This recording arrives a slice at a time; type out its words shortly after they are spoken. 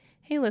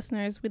Hey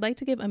listeners, we'd like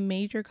to give a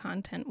major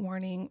content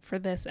warning for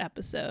this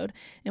episode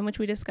in which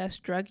we discuss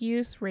drug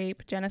use,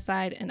 rape,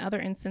 genocide, and other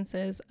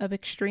instances of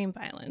extreme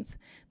violence.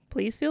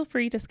 Please feel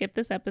free to skip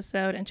this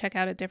episode and check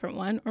out a different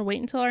one, or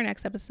wait until our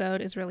next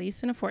episode is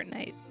released in a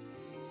fortnight.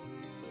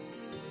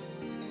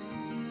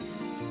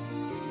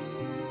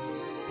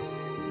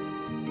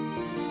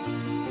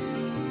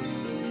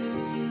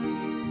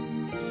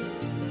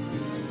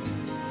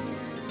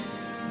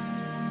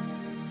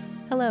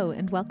 Hello,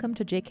 and welcome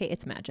to JK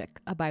It's Magic,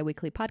 a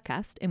bi-weekly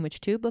podcast in which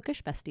two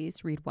bookish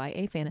besties read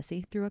YA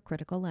fantasy through a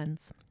critical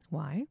lens.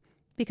 Why?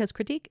 Because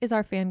critique is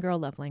our fangirl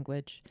love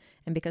language,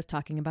 and because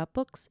talking about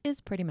books is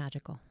pretty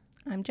magical.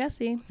 I'm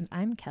Jessie. And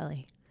I'm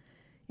Kelly.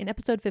 In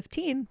episode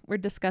 15, we're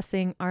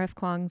discussing R.F.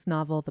 Kuang's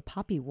novel, The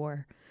Poppy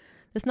War.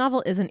 This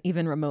novel isn't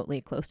even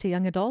remotely close to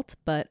young adult,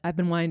 but I've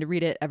been wanting to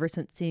read it ever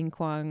since seeing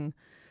Kuang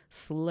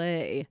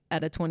slay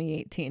at a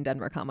 2018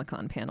 Denver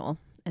Comic-Con panel,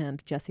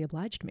 and Jessie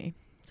obliged me.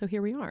 So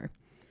here we are.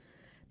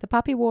 The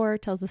Poppy War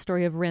tells the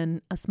story of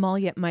Rin, a small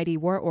yet mighty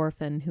war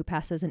orphan who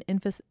passes an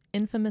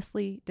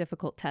infamously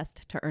difficult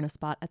test to earn a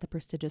spot at the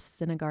prestigious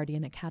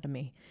Synagardian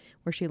Academy,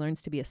 where she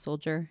learns to be a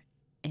soldier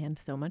and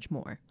so much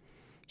more.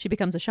 She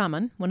becomes a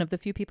shaman, one of the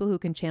few people who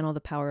can channel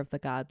the power of the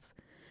gods.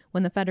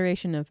 When the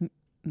Federation of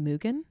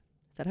Mugen,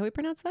 is that how we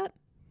pronounce that?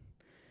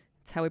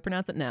 It's how we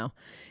pronounce it now,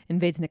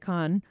 invades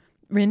Nikan,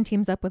 Rin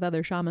teams up with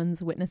other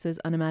shamans, witnesses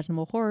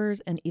unimaginable horrors,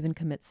 and even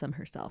commits some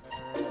herself.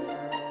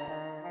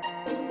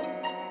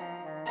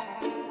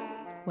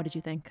 What did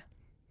you think?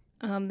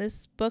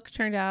 This book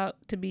turned out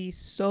to be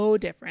so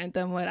different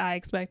than what I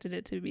expected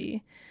it to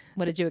be.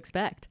 What did you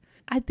expect?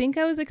 I think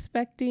I was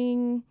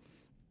expecting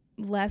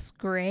less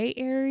gray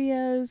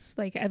areas.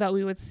 Like, I thought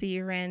we would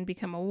see Rin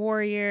become a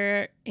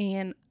warrior,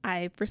 and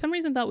I, for some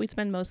reason, thought we'd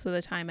spend most of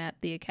the time at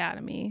the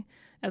academy,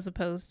 as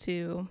opposed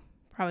to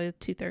probably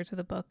 2/3 of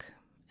the book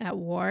at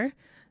war.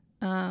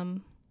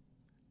 And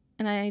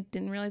I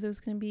didn't realize it was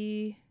going to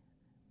be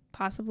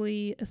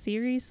possibly a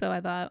series, so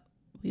I thought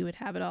we would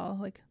have it all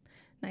like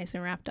nice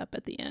and wrapped up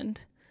at the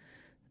end.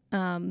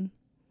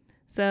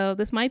 So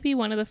this might be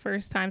one of the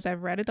first times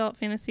I've read adult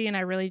fantasy, and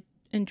I really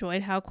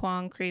enjoyed how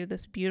Kuang created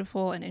this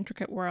beautiful and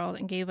intricate world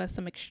and gave us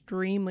some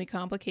extremely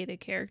complicated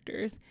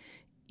characters,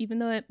 even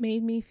though it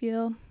made me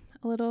feel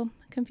a little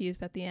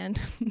confused at the end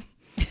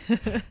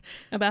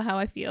about how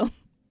I feel.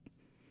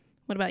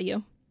 What about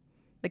you?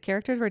 The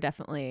characters were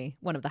definitely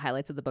one of the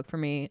highlights of the book for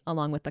me,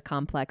 along with the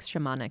complex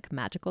shamanic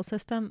magical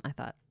system. I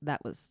thought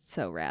that was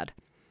so rad.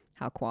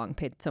 How Kuang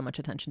paid so much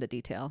attention to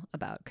detail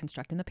about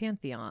constructing the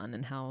pantheon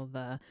and how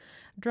the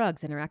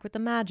drugs interact with the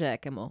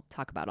magic, and we'll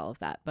talk about all of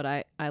that. But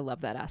I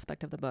love that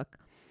aspect of the book.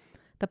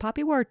 The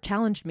Poppy War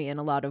challenged me in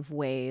a lot of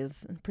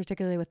ways,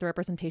 particularly with the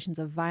representations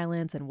of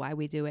violence and why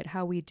we do it,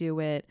 how we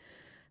do it.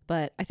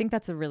 But I think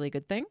that's a really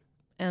good thing,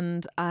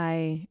 and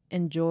I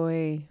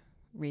enjoy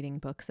reading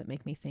books that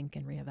make me think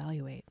and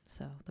reevaluate.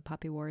 So The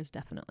Poppy War is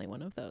definitely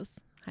one of those.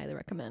 Highly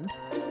recommend.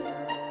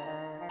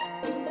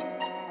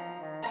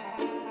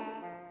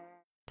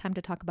 Time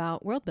to talk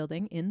about world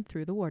building in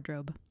Through the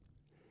Wardrobe.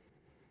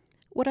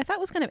 What I thought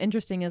was kind of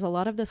interesting is a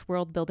lot of this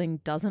world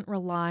building doesn't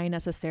rely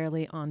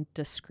necessarily on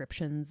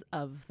descriptions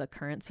of the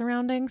current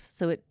surroundings.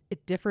 So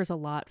it differs a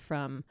lot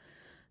from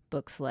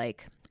books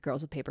like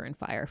Girls with Paper and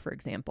Fire, for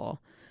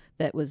example,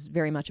 that was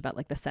very much about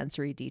like the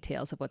sensory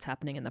details of what's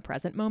happening in the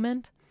present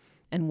moment.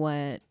 And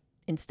what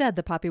instead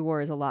the Poppy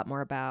War is a lot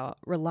more about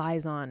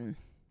relies on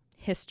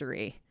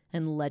history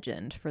and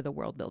legend for the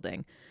world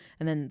building.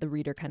 And then the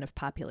reader kind of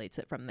populates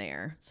it from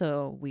there.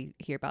 So we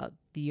hear about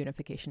the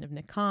unification of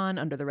Nikan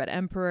under the Red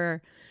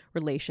Emperor,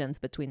 relations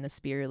between the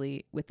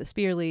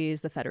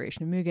Spearleys, the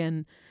Federation of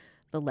Mugen,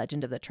 the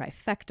legend of the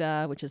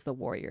Trifecta, which is the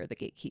warrior, the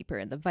gatekeeper,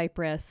 and the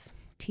Vipress,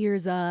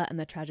 Tirza, and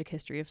the tragic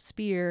history of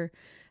Spear.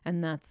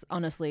 And that's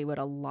honestly what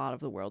a lot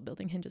of the world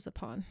building hinges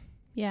upon.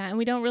 Yeah, and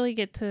we don't really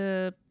get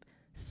to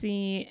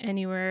see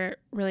anywhere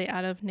really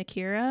out of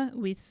Nakira.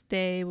 We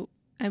stay...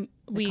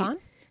 Nikan?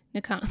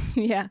 Nikan,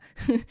 yeah.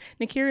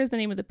 Nakira is the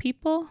name of the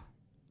people.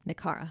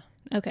 Nikara.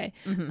 Okay.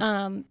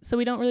 Mm-hmm. So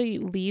we don't really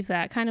leave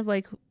that. Kind of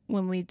like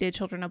when we did Red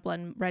Children of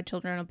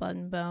Blood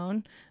and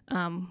Bone.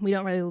 We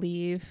don't really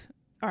leave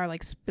our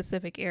like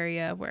specific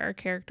area where our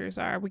characters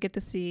are. We get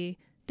to see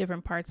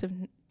different parts of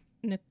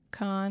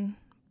Nikan,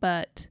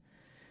 but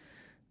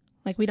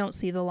like we don't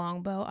see the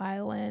Longbow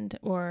Island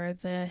or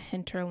the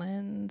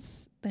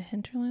hinterlands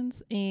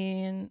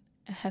and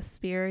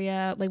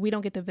Hesperia. Like we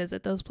don't get to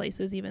visit those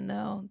places, even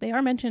though they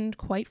are mentioned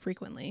quite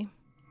frequently.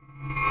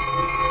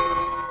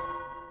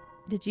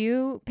 Did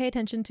you pay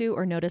attention to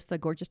or notice the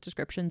gorgeous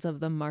descriptions of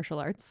the martial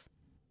arts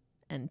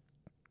and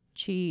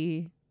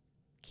ki?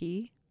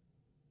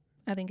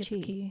 I think it's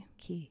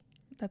ki.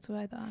 That's what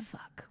I thought.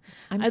 Fuck.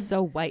 I'm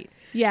so white.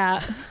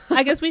 Yeah.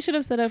 I guess we should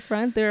have said up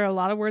front, there are a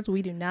lot of words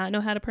we do not know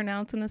how to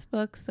pronounce in this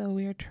book, so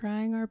we are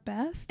trying our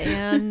best.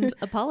 And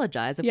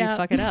apologize if we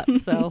fuck it up,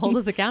 so hold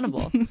us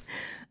accountable.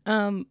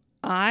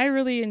 I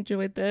really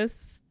enjoyed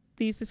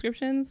these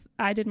descriptions.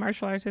 I did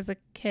martial arts as a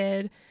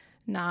kid,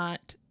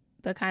 not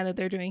the kind that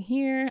they're doing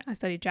here. I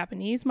studied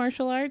Japanese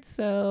martial arts,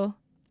 so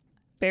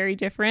very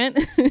different.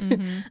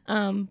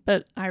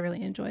 But I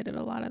really enjoyed it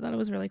a lot. I thought it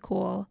was really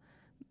cool.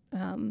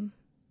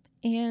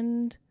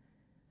 And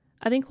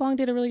I think Kuang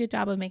did a really good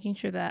job of making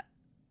sure that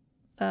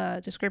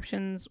the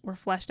descriptions were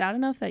fleshed out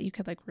enough that you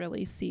could like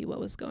really see what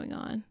was going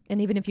on.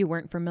 And even if you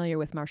weren't familiar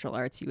with martial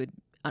arts, you would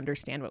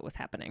understand what was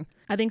happening.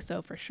 I think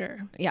so, for sure.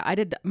 Yeah, I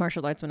did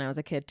martial arts when I was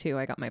a kid too.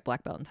 I got my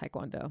black belt in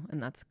Taekwondo,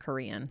 and that's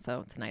Korean,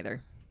 so it's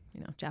neither,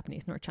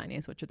 Japanese nor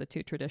Chinese, which are the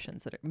two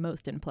traditions that are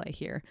most in play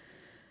here.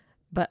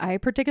 But I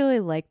particularly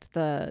liked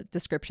the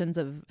descriptions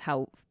of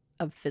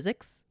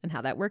physics and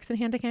how that works in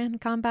hand-to-hand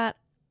combat.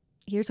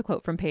 Here's a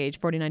quote from page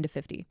 49 to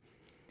 50.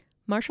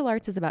 Martial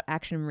arts is about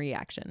action and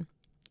reaction,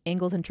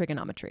 angles and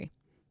trigonometry,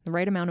 the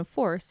right amount of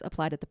force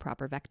applied at the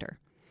proper vector.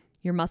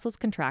 Your muscles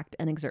contract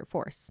and exert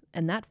force,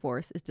 and that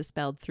force is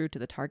dispelled through to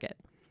the target.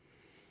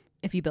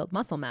 If you build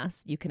muscle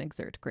mass, you can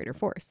exert greater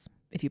force.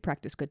 If you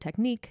practice good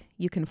technique,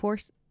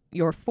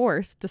 your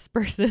force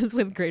disperses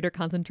with greater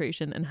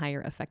concentration and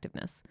higher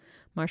effectiveness.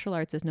 Martial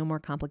arts is no more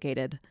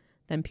complicated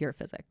than pure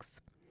physics.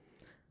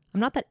 I'm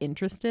not that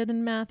interested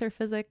in math or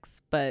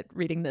physics, but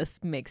reading this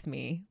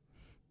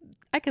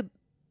I could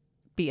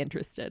be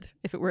interested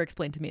if it were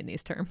explained to me in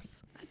these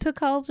terms. I took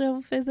college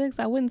level physics.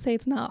 I wouldn't say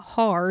it's not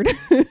hard.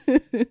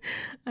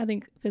 I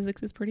think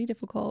physics is pretty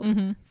difficult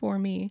for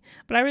me,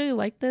 but I really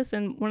like this.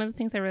 And one of the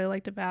things I really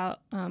liked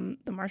about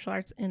the martial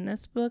arts in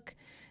this book,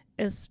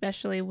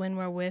 especially when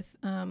we're with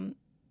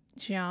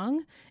Jiang,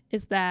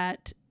 is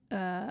that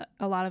a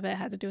lot of it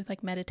had to do with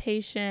like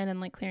meditation and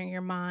like clearing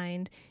your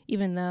mind,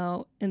 even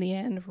though in the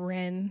end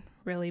Rin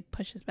really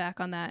pushes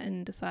back on that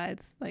and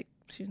decides like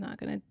she's not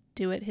going to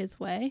do it his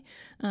way.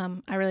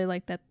 I really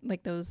like that,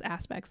 like those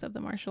aspects of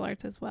the martial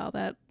arts as well,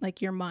 that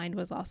like your mind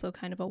was also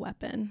kind of a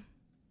weapon.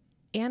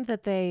 And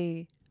that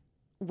they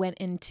went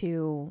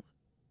into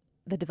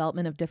the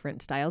development of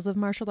different styles of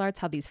martial arts,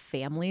 how these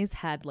families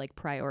had like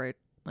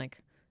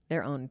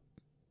their own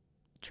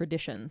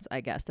traditions, I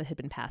guess, that had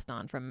been passed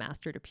on from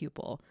master to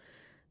pupil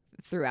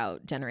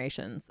throughout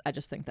generations. I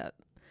just think that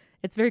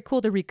it's very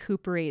cool to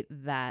recuperate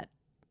that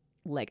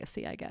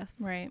legacy, I guess.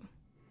 Right.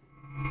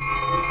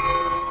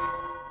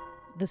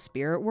 The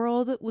spirit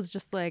world was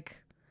just like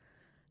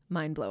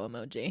mind blow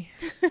emoji.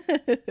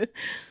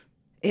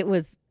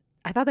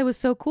 I thought that was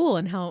so cool,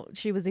 and how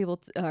she was able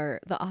to, or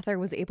the author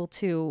was able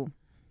to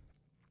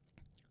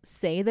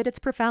say that it's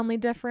profoundly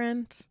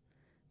different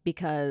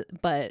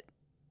but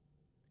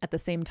at the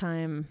same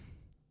time,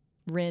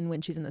 Rin,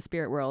 when she's in the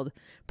spirit world,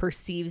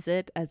 perceives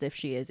it as if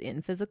she is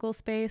in physical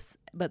space,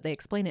 but they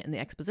explain it in the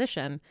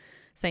exposition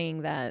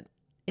saying that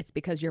it's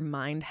because your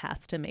mind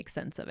has to make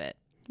sense of it.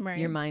 Right.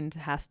 Your mind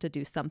has to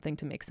do something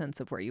to make sense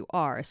of where you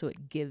are, so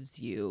it gives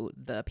you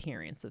the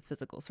appearance of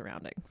physical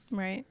surroundings.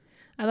 Right.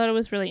 I thought it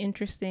was really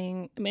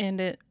interesting,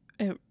 and it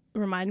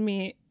reminded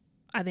me,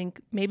 I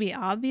think maybe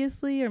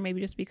obviously, or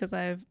maybe just because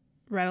I've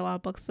read a lot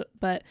of books,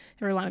 but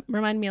it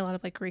reminded me a lot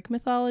of like Greek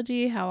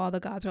mythology, how all the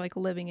gods are like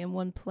living in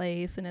one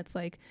place, and it's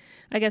like,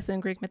 I guess in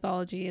Greek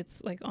mythology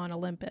it's like on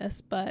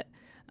Olympus, but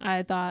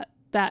I thought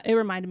that it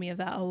reminded me of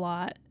that a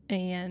lot.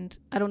 And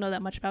I don't know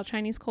that much about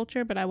Chinese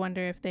culture, but I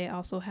wonder if they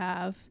also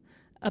have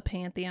a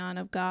pantheon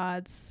of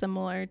gods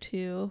similar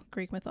to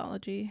Greek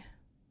mythology.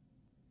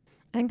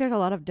 I think there's a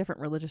lot of different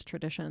religious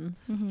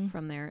traditions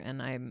from there,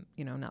 and I'm,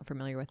 not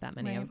familiar with that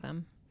many of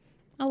them.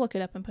 I'll look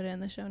it up and put it in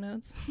the show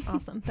notes.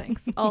 Awesome,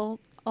 thanks.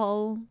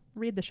 I'll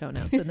read the show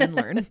notes and then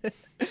learn.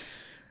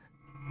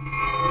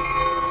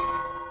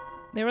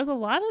 There was a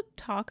lot of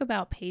talk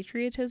about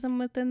patriotism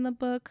within the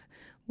book,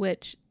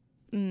 which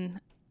I'm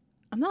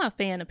not a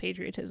fan of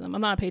patriotism.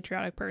 I'm not a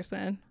patriotic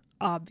person,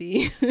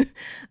 obvi.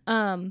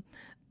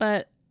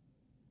 But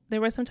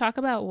there was some talk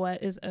about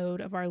what is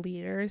owed of our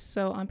leaders.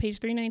 So on page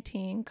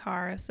 319,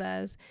 Kara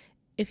says,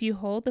 if you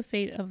hold the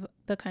fate of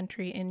the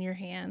country in your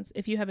hands,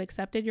 if you have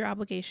accepted your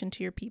obligation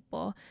to your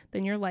people,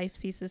 then your life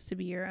ceases to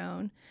be your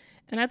own.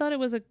 And I thought it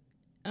was a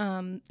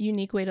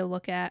unique way to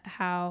look at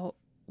how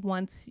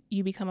once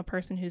you become a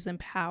person who's in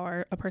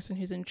power, a person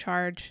who's in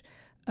charge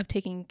of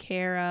taking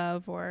care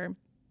of or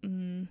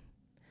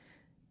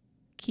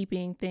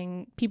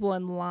keeping people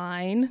in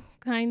line,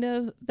 kind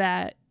of,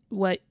 that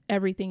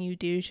everything you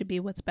do should be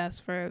what's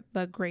best for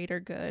the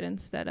greater good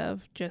instead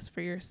of just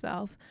for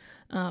yourself.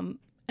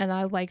 And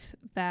I liked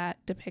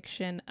that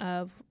depiction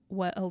of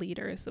what a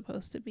leader is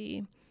supposed to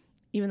be,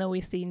 even though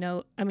we see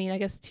I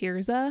guess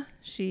Tirza,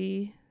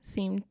 she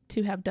seemed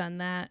to have done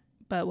that,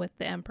 but with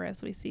the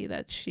Empress, we see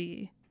that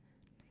she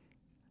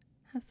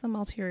has some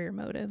ulterior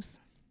motives.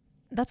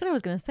 That's what I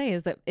was going to say,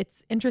 is that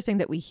it's interesting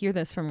that we hear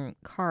this from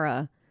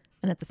Kara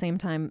and at the same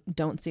time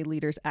don't see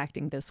leaders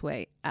acting this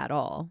way at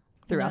all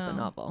throughout the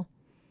novel.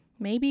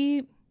 Maybe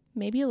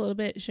a little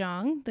bit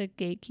Zhang, the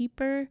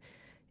gatekeeper,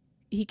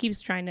 he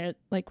keeps trying to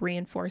like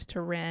reinforce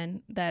to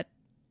Ren that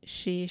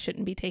she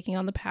shouldn't be taking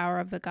on the power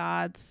of the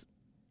gods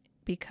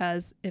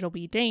because it'll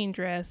be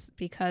dangerous,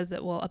 because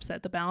it will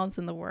upset the balance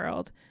in the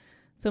world.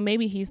 So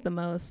maybe he's the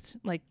most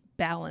like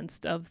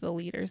balanced of the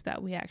leaders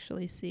that we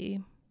actually see.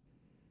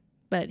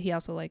 But he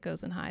also like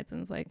goes and hides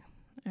and is like,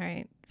 all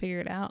right, figure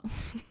it out.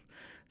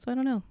 So I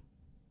don't know.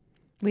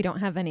 We don't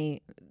have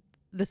any.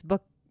 This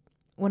book,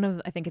 one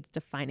of, I think its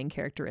defining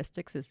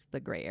characteristics is the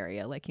gray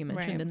area, like you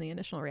mentioned Right. in the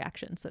initial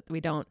reactions, that we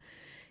don't,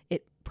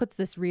 it puts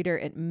this reader,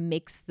 it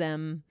makes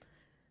them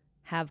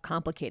have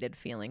complicated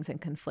feelings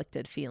and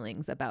conflicted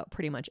feelings about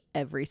pretty much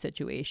every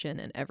situation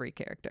and every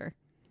character.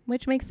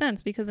 Which makes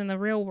sense because in the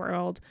real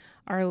world,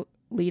 our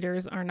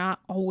leaders are not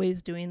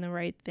always doing the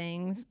right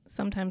things.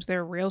 Sometimes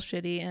they're real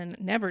shitty and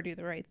never do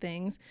the right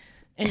things.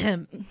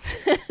 And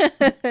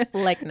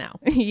Like now.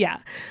 yeah.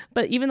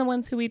 But even the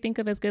ones who we think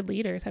of as good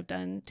leaders have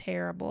done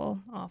terrible,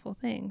 awful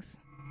things.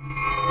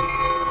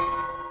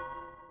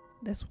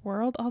 This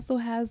world also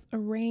has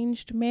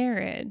arranged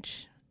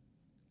marriage.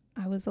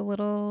 I was a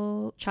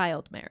little...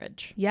 Child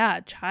marriage. Yeah,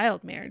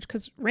 child marriage.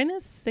 Because Rin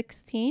is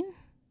 16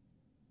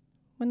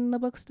 when the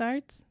book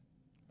starts.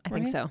 I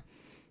think Right? so.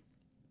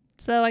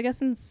 So I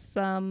guess in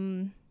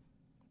some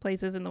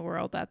places in the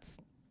world, that's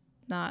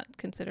not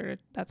considered,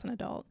 that's an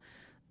adult.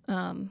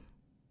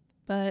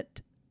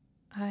 But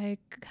I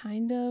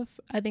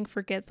think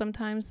forget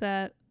sometimes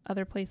that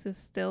other places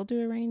still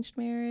do arranged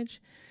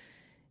marriage.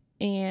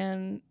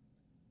 And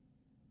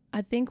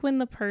I think when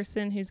the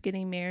person who's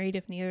getting married,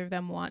 if neither of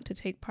them want to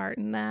take part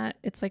in that,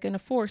 it's like in a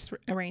forced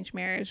arranged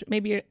marriage.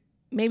 Maybe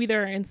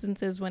there are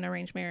instances when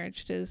arranged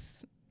marriage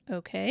is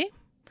okay.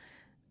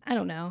 I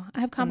don't know.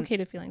 I have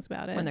complicated feelings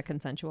about it. When they're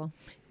consensual.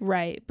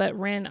 Right. But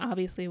Rin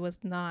obviously was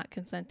not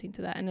consenting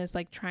to that and is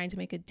like trying to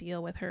make a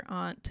deal with her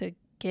aunt to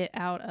get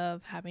out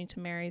of having to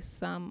marry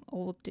some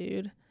old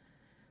dude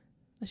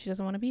that she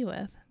doesn't want to be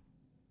with.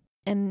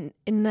 And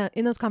in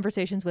those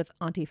conversations with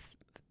Auntie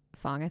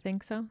Fang, I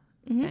think so.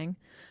 Mhm.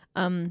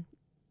 Fang.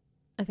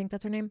 I think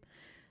that's her name.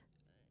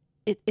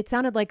 It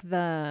sounded like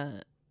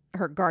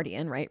her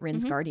guardian, right?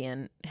 Rin's Mhm.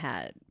 guardian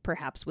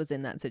perhaps was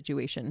in that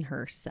situation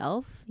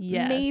herself.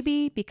 Yes.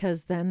 Maybe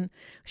because then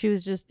she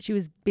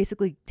was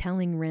basically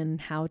telling Rin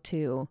how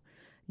to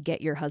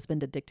get your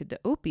husband addicted to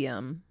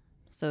opium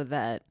so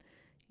that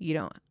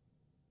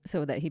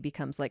he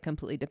becomes like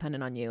completely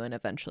dependent on you and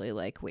eventually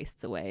like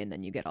wastes away, and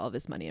then you get all of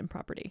his money and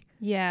property.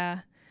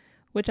 Yeah.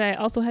 Which I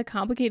also had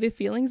complicated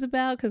feelings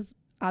about because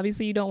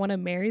obviously you don't want to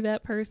marry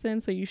that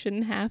person, so you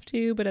shouldn't have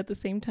to. But at the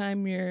same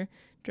time, you're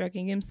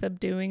drugging him,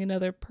 subduing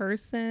another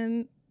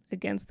person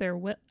against their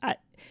will.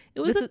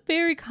 It was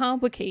very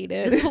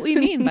complicated. This is what we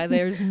mean by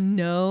there's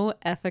no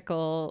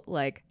ethical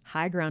like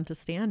high ground to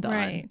stand on.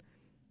 Right.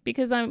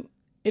 Because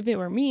if it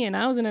were me and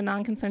I was in a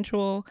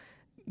non-consensual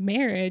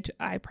marriage,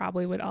 I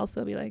probably would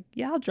also be like,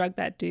 yeah, I'll drug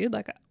that dude,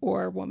 like,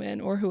 or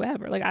woman or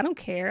whoever. Like, I don't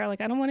care.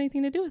 Like, I don't want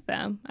anything to do with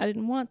them. I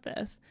didn't want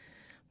this.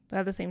 But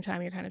at the same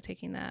time, you're kind of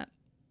taking that,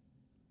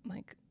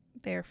 like,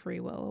 their free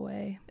will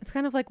away. It's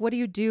kind of like, what do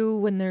you do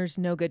when there's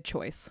no good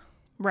choice?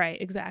 Right,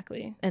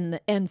 exactly.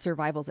 And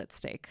survival's at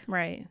stake.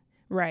 Right.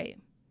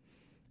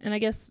 And I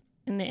guess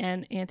in the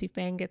end, Auntie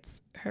Fang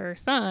gets her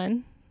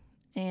son,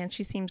 and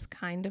she seems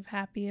kind of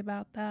happy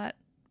about that.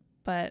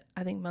 But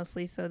I think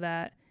mostly so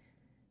that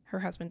her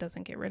husband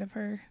doesn't get rid of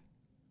her.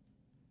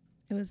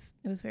 It was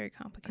very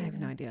complicated. I have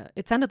no idea.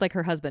 It sounded like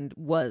her husband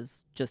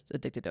was just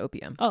addicted to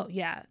opium. Oh,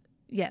 yeah.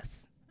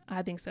 Yes.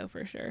 I think so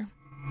for sure.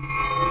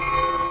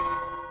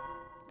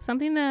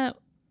 Something that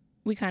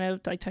we kind of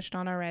like touched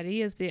on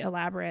already is the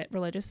elaborate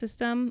religious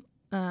system,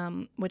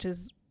 which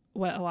is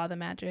what a lot of the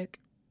magic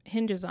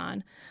hinges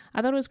on.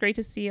 I thought it was great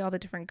to see all the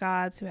different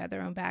gods who had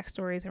their own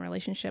backstories and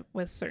relationship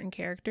with certain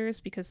characters,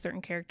 because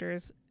certain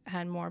characters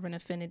had more of an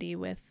affinity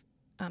with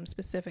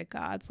specific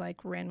gods. Like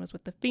Rin was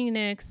with the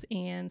phoenix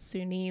and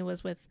Suni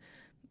was with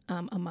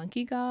a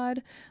monkey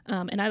god.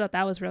 And I thought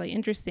that was really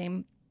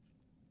interesting.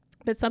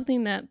 But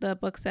something that the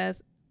book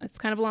says, it's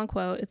kind of a long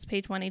quote. It's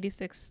page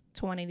 186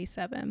 to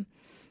 187.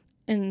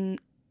 And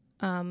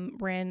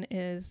Rin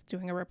is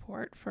doing a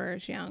report for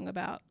Xiang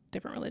about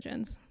different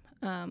religions.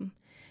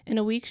 In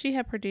a week, she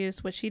had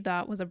produced what she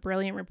thought was a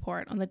brilliant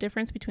report on the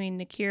difference between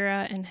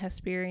Nakira and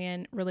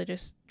Hesperian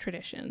religious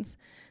traditions.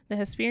 The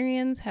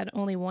Hesperians had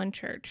only one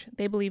church.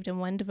 They believed in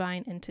one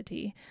divine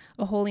entity,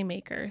 a holy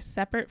maker,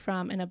 separate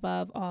from and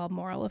above all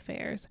moral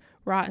affairs,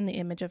 wrought in the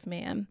image of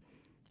man.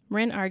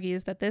 Rin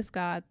argues that this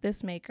god,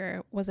 this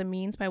maker, was a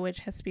means by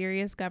which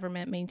Hesperia's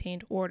government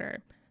maintained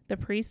order. The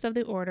priests of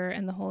the order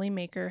and the holy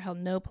maker held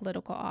no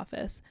political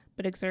office,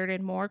 but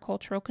exerted more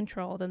cultural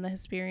control than the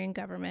Hesperian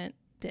government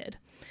did.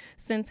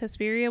 Since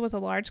Hesperia was a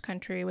large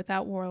country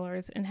without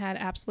warlords and had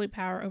absolute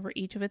power over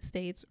each of its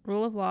states,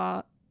 rule of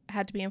law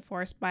had to be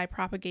enforced by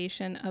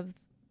propagation of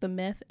the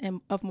myth and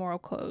of moral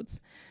codes.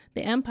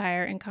 The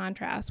empire, in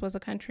contrast, was a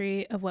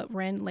country of what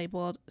Rin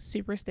labeled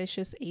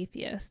superstitious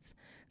atheists.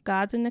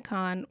 Gods in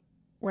Nakan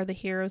were the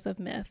heroes of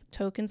myth,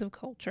 tokens of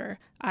culture,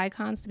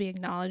 icons to be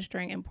acknowledged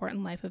during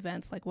important life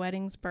events like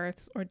weddings,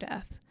 births, or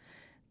deaths.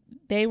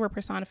 They were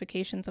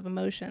personifications of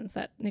emotions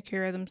that the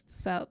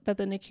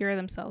Nakira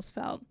themselves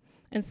felt.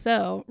 And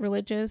so,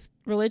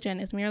 religion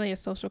is merely a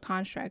social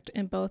construct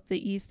in both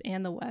the East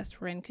and the West,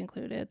 Rin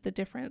concluded. The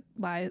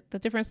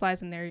difference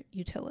lies in their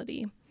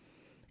utility.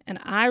 And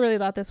I really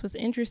thought this was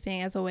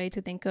interesting as a way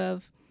to think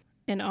of,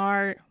 in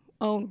our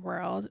own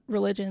world,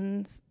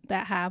 religions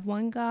that have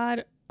one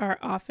God are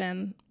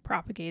often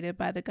propagated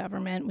by the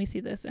government. We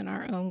see this in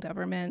our own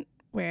government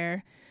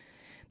where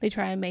they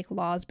try and make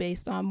laws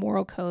based on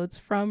moral codes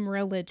from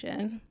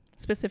religion,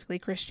 specifically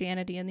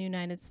Christianity in the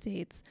United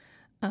States.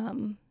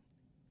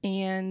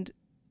 And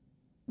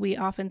we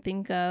often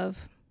think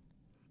of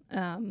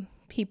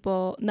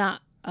people,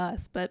 not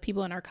us, but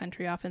people in our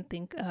country often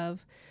think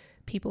of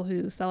people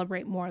who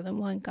celebrate more than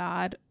one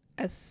God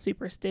as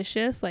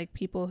superstitious, like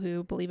people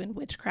who believe in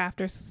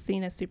witchcraft are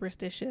seen as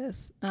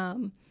superstitious.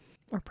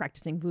 Or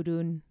practicing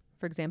voodoo,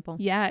 for example.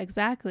 Yeah,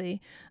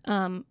 exactly.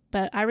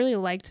 But I really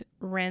liked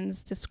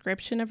Ren's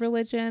description of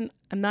religion.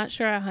 I'm not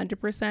sure I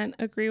 100%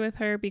 agree with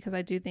her, because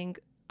I do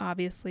think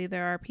obviously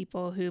there are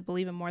people who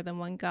believe in more than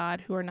one God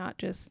who are not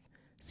just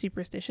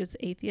superstitious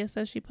atheists,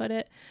 as she put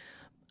it.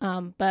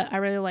 But I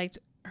really liked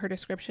her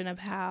description of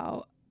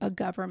how a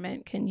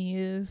government can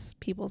use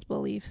people's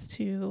beliefs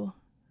to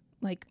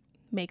like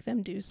make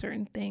them do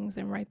certain things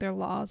and write their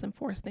laws and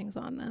force things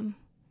on them.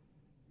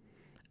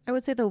 I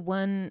would say the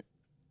one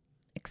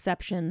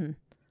exception,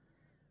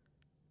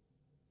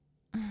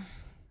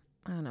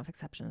 I don't know if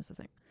exception is the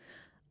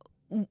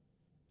thing.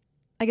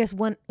 I guess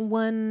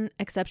one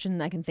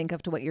exception I can think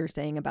of to what you're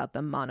saying about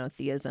the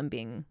monotheism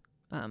being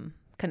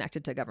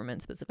connected to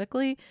government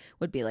specifically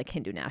would be like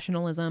Hindu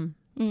nationalism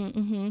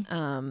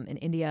in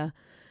India.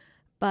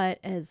 But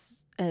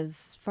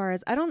as far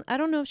as I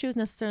don't know if she was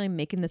necessarily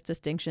making this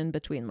distinction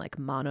between like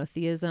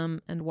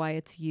monotheism and why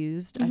it's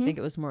used. I think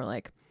it was more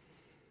like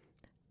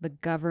the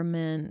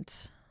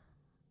government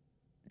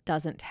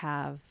doesn't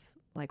have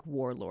like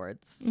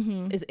warlords.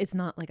 It's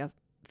not like a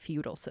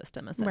feudal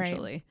system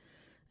essentially. Right.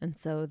 And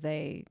so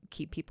they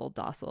keep people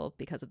docile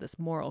because of this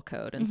moral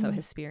code. And so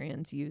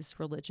Hesperians use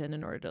religion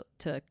in order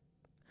to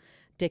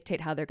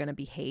dictate how they're going to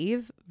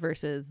behave,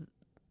 versus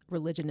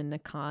religion in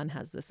Nakan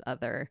has this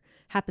other,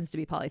 happens to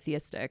be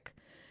polytheistic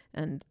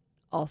and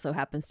also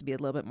happens to be a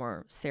little bit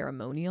more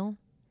ceremonial.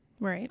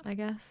 Right. I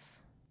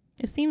guess.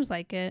 It seems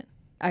like it.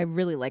 I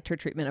really liked her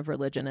treatment of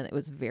religion, and it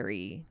was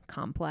very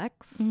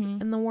complex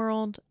in the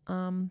world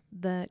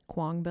that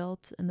Kuang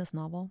built in this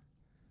novel.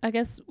 I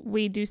guess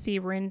we do see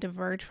Rin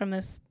diverge from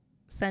this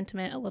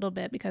sentiment a little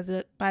bit, because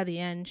by the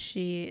end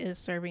she is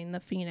serving the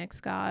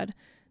Phoenix god.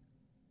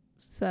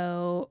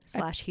 So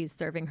he's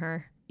serving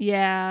her.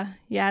 Yeah,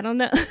 I don't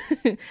know.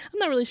 I'm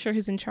not really sure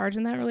who's in charge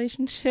in that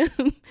relationship.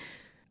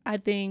 I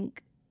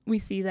think we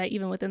see that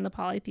even within the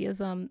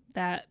polytheism,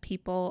 that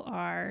people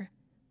are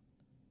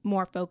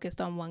more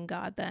focused on one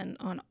god than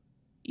on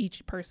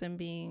each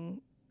person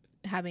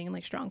having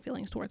like strong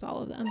feelings towards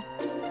all of them.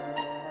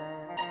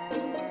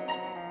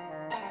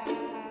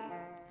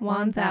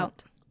 Wands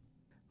out.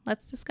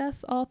 Let's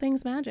discuss all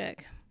things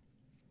magic.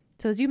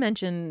 So as you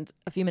mentioned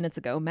a few minutes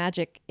ago,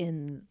 magic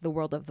in the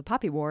world of the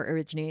Poppy War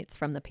originates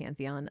from the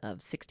pantheon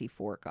of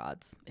 64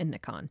 gods in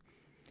Nakan.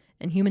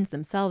 And humans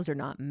themselves are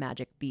not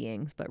magic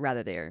beings, but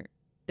rather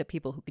the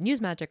people who can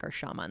use magic are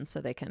shamans,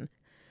 so they can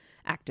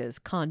act as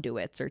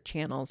conduits or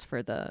channels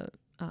for the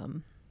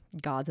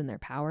gods and their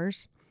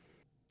powers.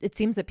 It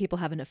seems that people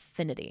have an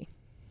affinity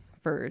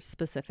for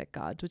specific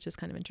gods, which is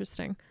kind of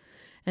interesting.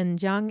 And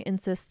Jiang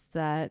insists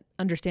that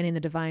understanding the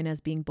divine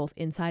as being both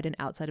inside and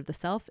outside of the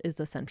self is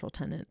the central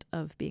tenet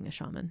of being a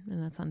shaman.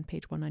 And that's on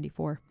page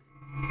 194.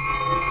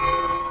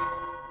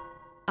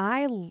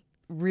 I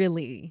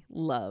really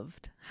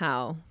loved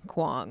how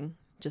Kuang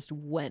just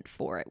went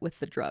for it with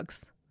the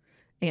drugs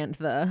and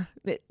the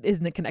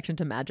connection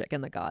to magic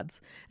and the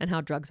gods, and how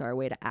drugs are a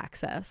way to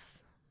access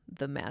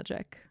the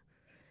magic.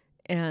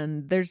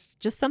 And there's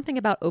just something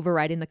about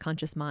overriding the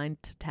conscious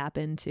mind to tap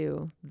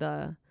into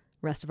the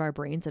rest of our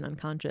brains and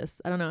unconscious.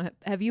 I don't know.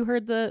 Have you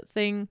heard the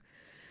thing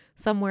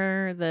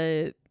somewhere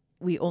that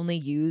we only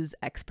use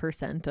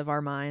X% of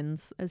our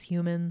minds as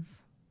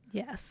humans?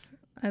 Yes.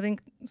 I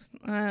think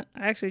I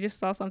actually just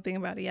saw something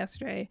about it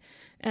yesterday,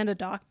 and a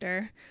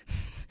doctor,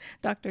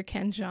 Dr.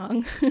 Ken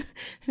Jeong,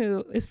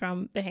 who is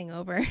from The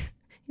Hangover.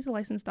 He's a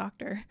licensed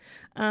doctor.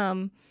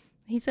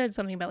 He said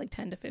something about like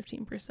 10 to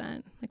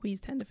 15%. Like we use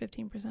 10 to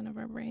 15% of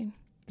our brain.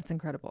 It's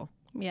incredible.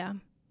 Yeah.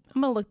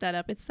 I'm going to look that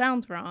up. It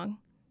sounds wrong.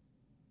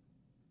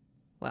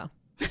 Wow.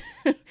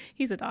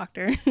 He's a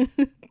doctor.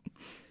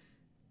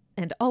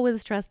 And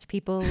always trust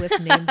people with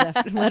names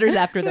letters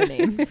after their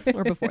names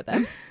or before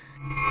them.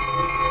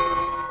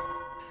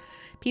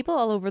 People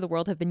all over the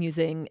world have been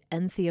using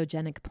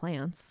entheogenic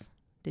plants.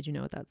 Did you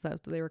know that's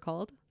what they were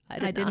called?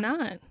 I did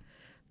not.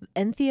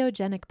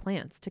 Entheogenic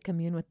plants to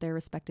commune with their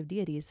respective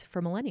deities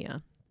for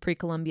millennia.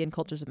 Pre-Columbian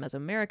cultures of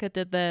Mesoamerica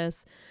did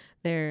this.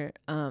 They're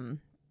and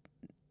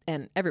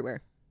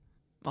everywhere,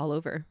 all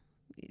over,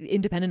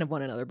 independent of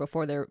one another,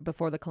 before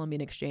the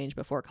Columbian exchange,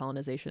 before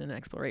colonization and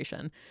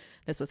exploration.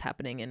 This was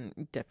happening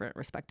in different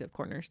respective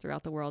corners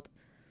throughout the world.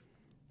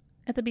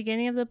 At the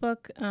beginning of the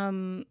book,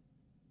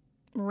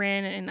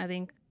 Rin, and I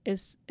think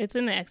it's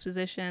in the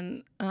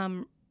exposition,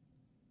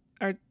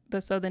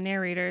 the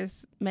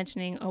narrators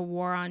mentioning a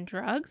war on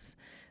drugs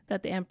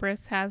that the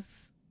Empress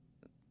has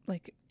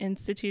like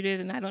instituted,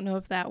 and I don't know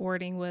if that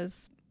wording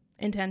was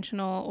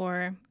intentional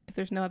or if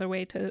there's no other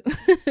way to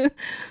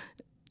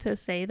to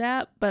say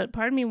that, but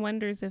part of me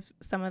wonders if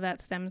some of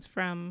that stems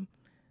from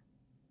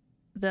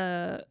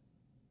the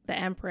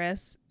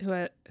empress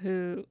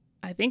who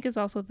I think is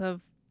also the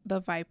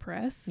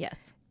vipress.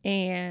 Yes.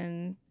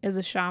 And is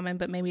a shaman,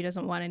 but maybe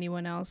doesn't want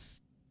anyone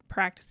else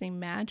practicing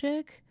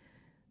magic.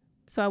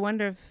 So I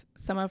wonder if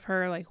some of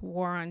her like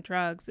war on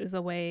drugs is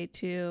a way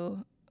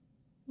to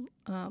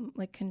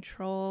like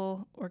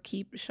control or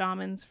keep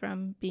shamans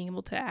from being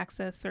able to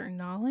access certain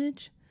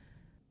knowledge.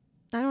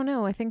 I don't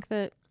know. I think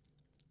that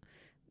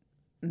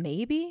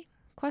maybe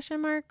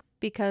question mark,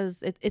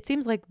 because it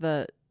seems like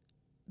the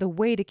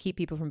way to keep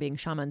people from being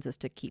shamans is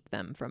to keep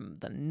them from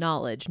the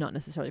knowledge, not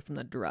necessarily from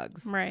the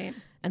drugs. Right.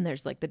 And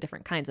there's like the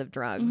different kinds of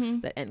drugs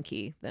that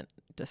Enki that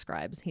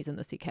describes. He's in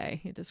the CK.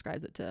 He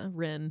describes it to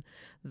Rin,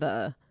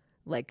 the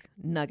like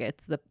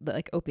nuggets, the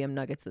like opium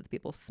nuggets that the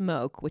people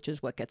smoke, which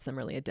is what gets them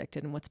really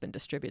addicted and what's been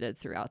distributed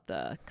throughout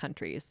the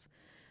countries,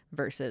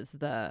 versus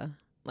the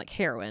like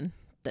heroin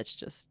that's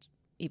just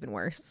even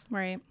worse.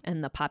 Right.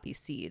 And the poppy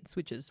seeds,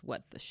 which is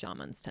what the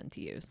shamans tend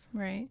to use.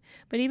 Right.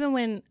 But even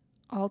when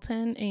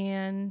Alton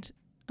and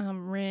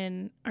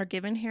Rin are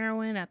given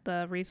heroin at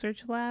the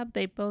research lab,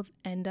 they both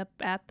end up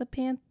at the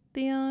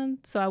Pantheon.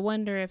 So I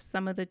wonder if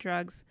some of the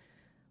drugs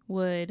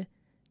would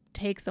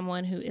take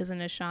someone who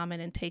isn't a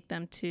shaman and take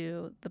them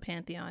to the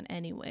Pantheon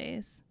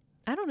anyways.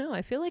 I don't know.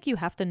 I feel like you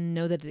have to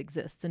know that it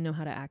exists and know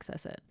how to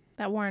access it.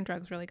 That war on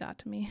drugs really got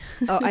to me.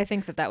 Oh, I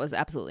think that was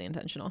absolutely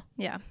intentional.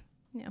 Yeah.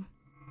 Yeah.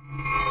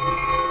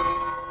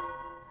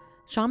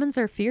 Shamans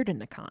are feared in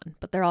Nakan,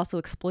 but they're also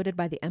exploited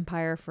by the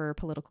Empire for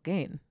political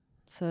gain.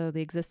 So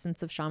the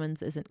existence of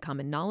shamans isn't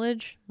common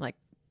knowledge, like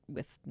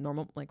with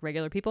normal, like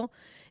regular people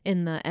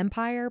in the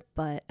Empire,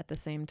 but at the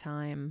same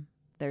time,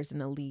 there's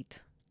an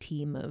elite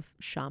team of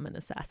shaman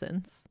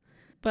assassins.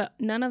 But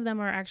none of them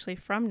are actually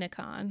from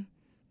Nakan.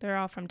 They're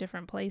all from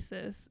different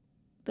places.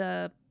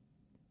 The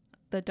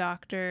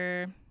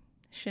doctor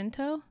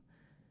Shinto?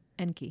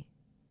 Enki.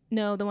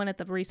 No, the one at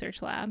the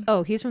research lab.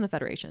 Oh, he's from the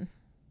Federation.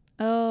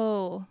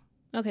 Oh,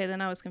 okay, then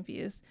I was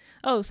confused.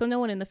 Oh, so no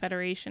one in the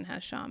Federation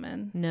has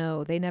shaman.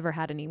 No, they never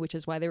had any, which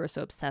is why they were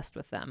so obsessed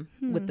with them,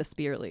 with the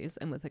Spearleys,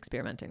 and with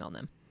experimenting on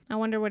them. I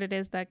wonder what it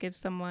is that gives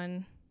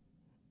someone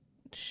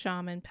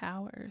shaman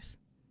powers.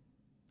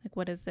 Like,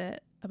 what is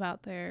it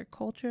about their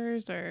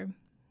cultures or...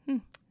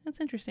 that's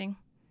interesting.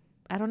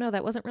 I don't know.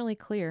 That wasn't really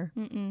clear.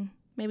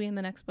 Maybe in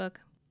the next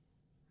book.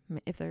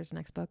 If there's a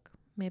next book,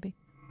 maybe.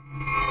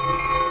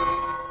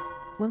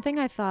 One thing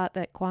I thought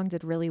that Kuang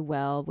did really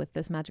well with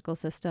this magical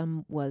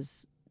system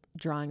was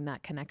drawing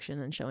that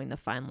connection and showing the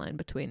fine line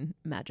between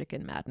magic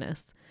and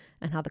madness,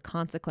 and how the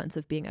consequence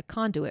of being a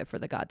conduit for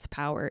the god's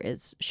power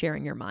is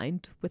sharing your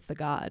mind with the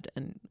god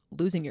and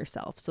losing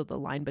yourself. So the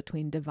line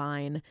between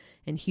divine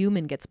and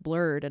human gets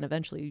blurred, and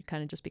eventually you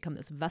kind of just become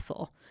this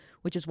vessel,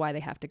 which is why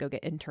they have to go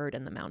get interred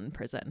in the mountain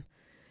prison,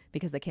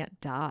 because they can't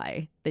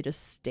die. They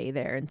just stay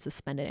there in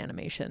suspended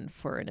animation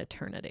for an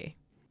eternity.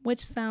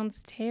 Which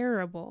sounds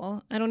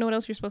terrible. I don't know what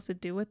else you're supposed to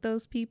do with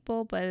those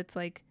people, but it's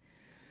like,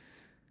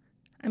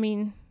 I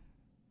mean,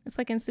 it's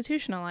like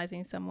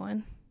institutionalizing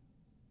someone.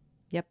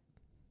 Yep.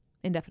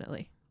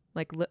 Indefinitely.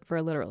 Like for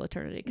a literal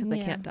eternity, because they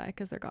can't die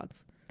because they're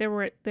gods.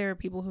 There are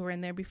people who were in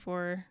there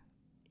before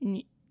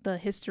the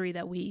history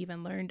that we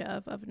even learned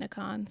of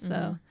Nakan.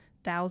 So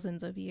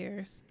thousands of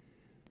years.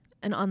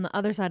 And on the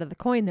other side of the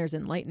coin, there's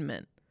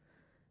enlightenment.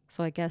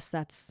 So I guess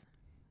that's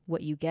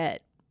what you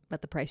get,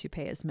 but the price you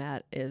pay is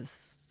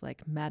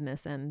like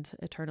madness and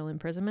eternal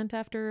imprisonment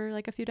after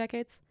like a few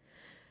decades.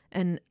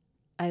 And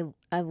I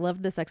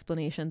love this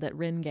explanation that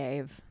Rin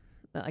gave,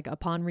 like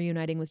upon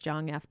reuniting with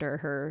Zhang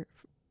after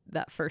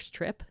that first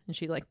trip, and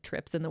she like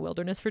trips in the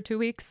wilderness for 2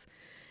 weeks,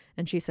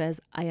 and she says,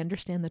 "I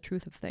understand the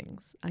truth of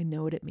things. I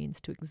know what it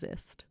means to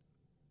exist."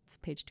 It's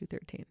page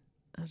 213.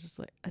 I was just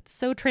like, it's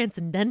so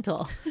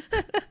transcendental.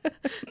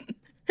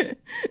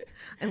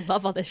 I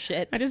love all this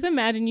shit. I just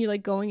imagine you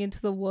like going into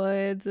the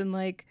woods and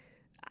like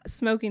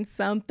smoking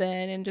something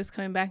and just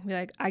coming back and be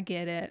like, I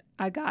get it.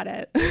 I got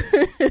it.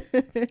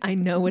 I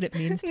know what it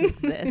means to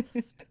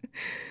exist.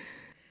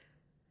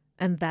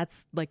 And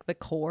that's like the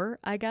core,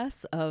 I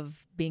guess,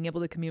 of being able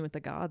to commune with the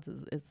gods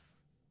is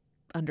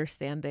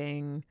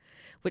understanding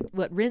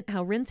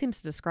how Rin seems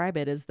to describe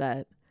it is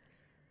that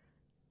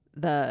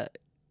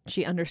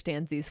she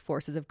understands these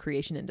forces of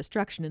creation and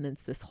destruction, and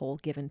it's this whole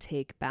give and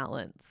take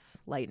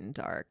balance, light and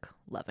dark,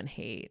 love and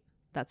hate,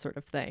 that sort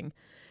of thing.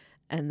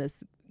 And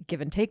this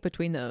give and take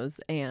between those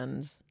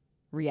and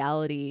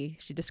reality,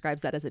 she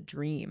describes that as a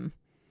dream.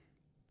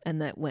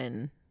 And that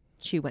when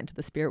she went to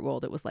the spirit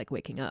world, it was like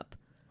waking up.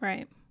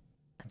 Right.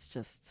 It's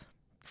just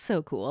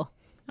so cool.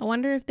 I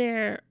wonder if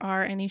there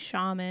are any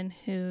shaman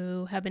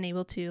who have been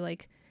able to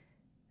like,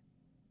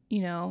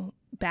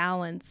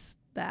 balance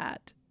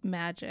that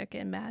magic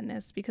and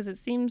madness, because it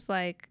seems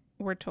like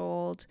we're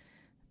told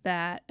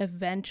that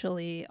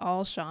eventually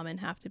all shaman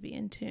have to be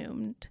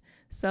entombed.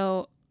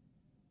 So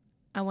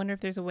I wonder if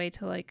there's a way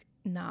to like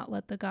not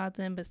let the gods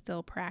in but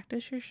still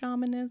practice your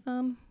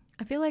shamanism.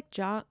 I feel like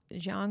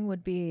Zhang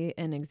would be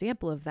an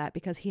example of that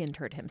because he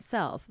interred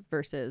himself,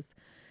 versus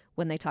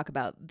when they talk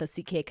about the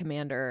CK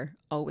commander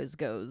always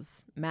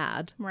goes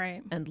mad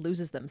Right. and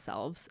loses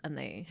themselves, and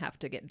they have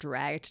to get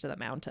dragged to the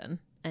mountain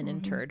and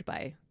interred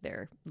by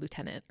their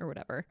lieutenant or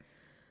whatever.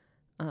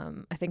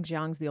 I think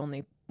Zhang's the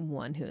only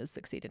one who has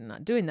succeeded in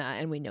not doing that,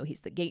 and we know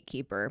he's the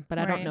gatekeeper, but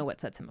I don't know what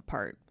sets him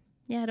apart.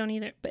 Yeah, I don't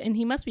either. And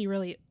he must be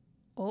really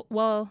old.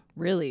 Well,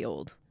 really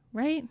old.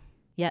 Right?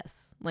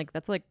 Yes. Like,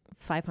 that's like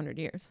 500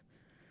 years.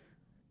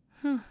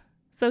 Huh.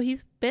 So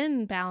he's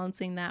been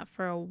balancing that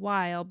for a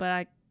while, but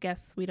I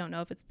guess we don't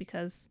know if it's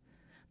because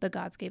the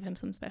gods gave him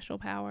some special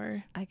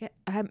power.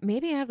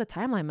 Maybe I have the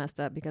timeline messed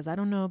up because I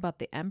don't know about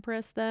the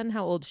Empress then,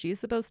 how old she's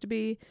supposed to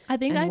be. I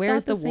think and I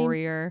where's thought the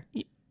warrior?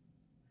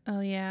 Oh,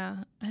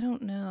 yeah. I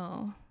don't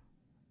know.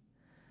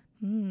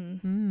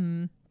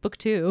 Book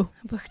 2.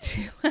 Book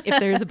 2. If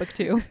there is a book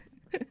 2.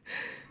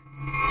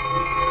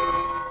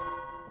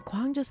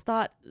 Kuang just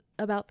thought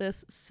about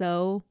this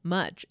so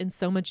much, in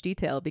so much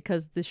detail,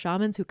 because the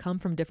shamans who come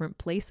from different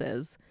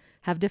places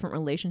have different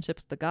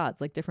relationships with the gods,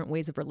 like different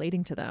ways of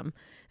relating to them.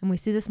 And we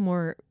see this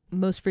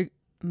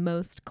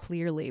most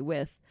clearly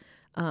with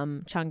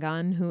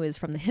Chang'an, who is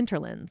from the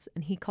hinterlands,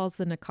 and he calls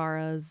the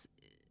Nakara's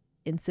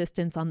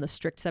insistence on the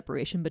strict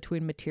separation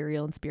between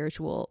material and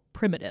spiritual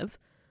primitive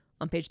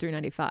on page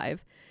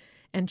 395.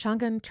 And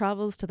Chang'an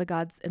travels to the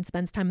gods and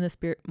spends time in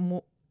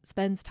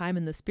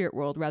the spirit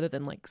world rather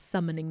than like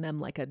summoning them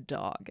like a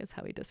dog, is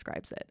how he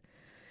describes it.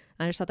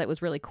 And I just thought that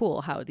was really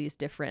cool how these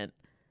different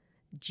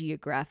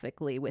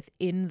geographically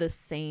within the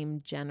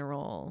same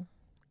general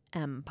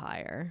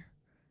empire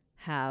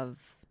have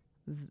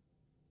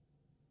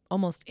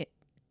almost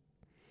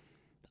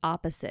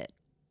opposite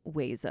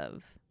ways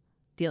of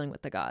dealing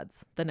with the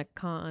gods. The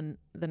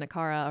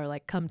Nakara are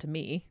like, come to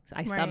me,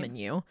 I summon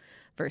you,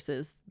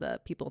 versus the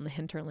people in the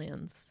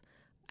hinterlands,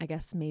 I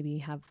guess, maybe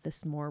have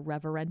this more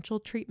reverential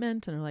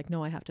treatment and are like,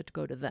 no, I have to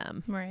go to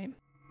them. Right.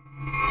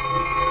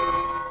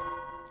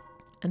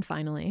 And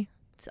finally,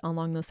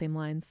 along those same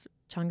lines,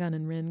 Chang'an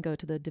and Rin go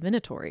to the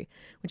divinatory,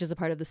 which is a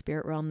part of the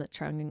spirit realm that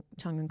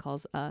Chang'an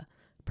calls a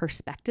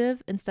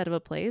perspective instead of a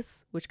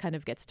place, which kind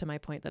of gets to my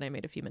point that I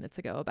made a few minutes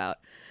ago about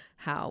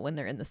how when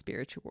they're in the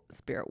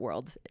spirit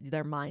world,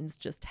 their minds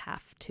just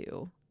have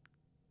to,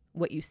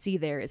 what you see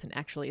there isn't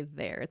actually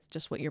there. It's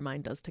just what your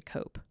mind does to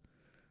cope.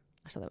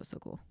 I thought that was so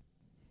cool.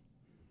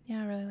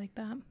 Yeah, I really like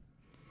that.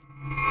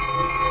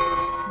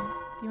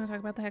 Do you want to talk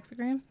about the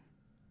hexagrams?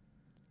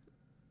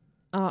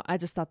 Oh, I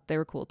just thought they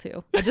were cool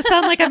too. I just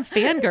sound like I'm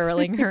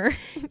fangirling her.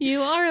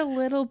 You are a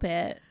little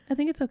bit. I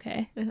think it's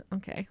okay.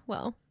 Okay.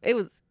 Well,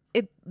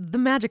 the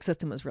magic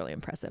system was really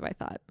impressive, I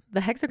thought. The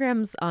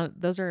hexagrams,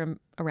 those are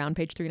around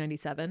page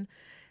 397.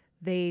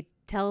 They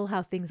tell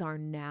how things are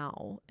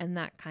now. And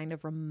that kind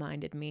of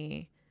reminded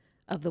me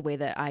of the way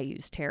that I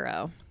use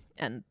tarot.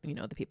 And,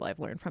 the people I've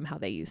learned from how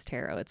they use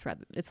tarot.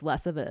 It's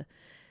less of a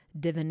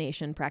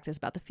divination practice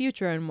about the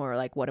future and more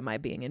like, what am I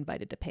being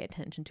invited to pay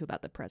attention to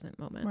about the present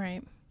moment?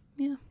 Right.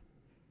 Yeah.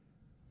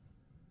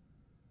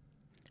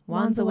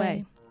 Wands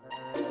away.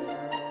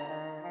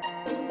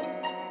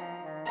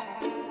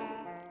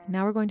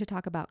 Now we're going to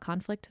talk about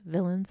conflict,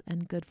 villains,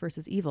 and good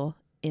versus evil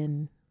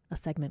in a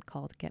segment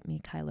called Get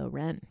Me Kylo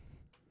Ren.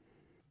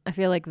 I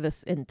feel like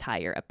this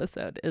entire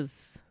episode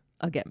is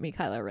a Get Me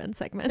Kylo Ren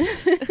segment.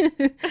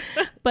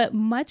 But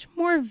much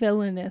more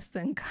villainous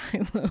than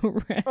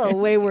Kylo Ren. Oh,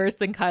 way worse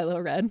than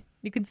Kylo Ren.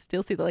 You can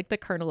still see the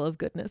kernel of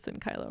goodness in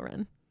Kylo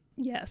Ren.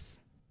 Yes.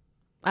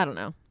 I don't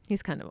know.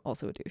 He's kind of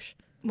also a douche.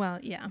 Well,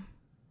 yeah.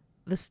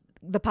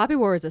 The Poppy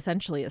War is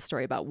essentially a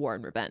story about war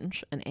and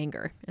revenge and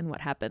anger and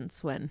what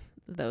happens when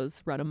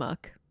those run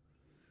amok.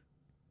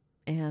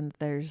 And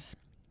there's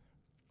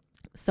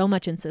so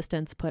much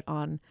insistence put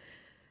on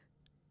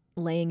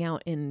laying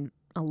out in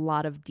a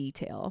lot of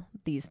detail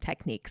these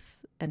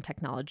techniques and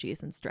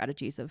technologies and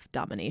strategies of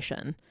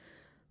domination.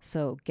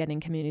 So getting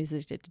communities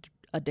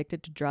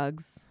addicted to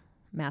drugs,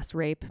 mass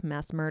rape,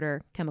 mass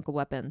murder, chemical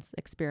weapons,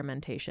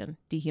 experimentation,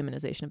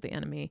 dehumanization of the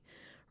enemy,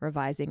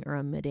 revising or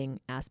omitting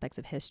aspects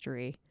of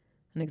history.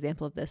 An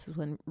example of this is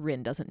when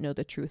Rin doesn't know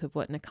the truth of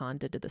what Nakan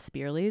did to the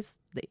Spearleys.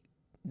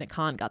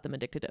 Nakan got them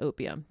addicted to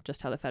opium,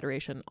 just how the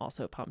Federation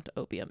also pumped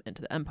opium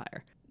into the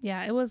Empire.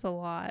 Yeah, it was a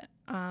lot.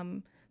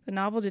 The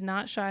novel did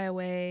not shy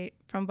away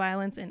from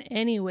violence in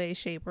any way,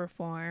 shape, or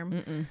form.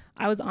 Mm-mm.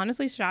 I was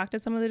honestly shocked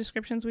at some of the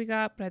descriptions we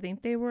got, but I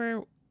think they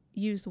were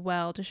used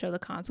well to show the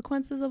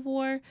consequences of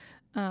war,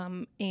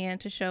 and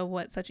to show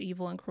what such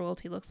evil and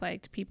cruelty looks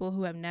like to people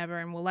who have never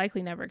and will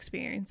likely never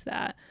experience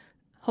that.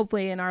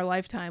 Hopefully in our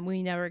lifetime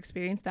we never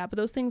experience that, but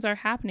those things are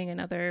happening in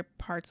other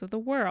parts of the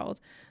world.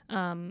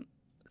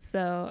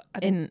 So I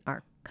think, in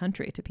our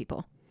country, to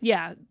people.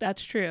 Yeah,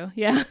 that's true.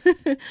 Yeah.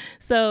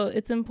 So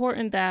it's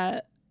important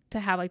to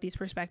have like these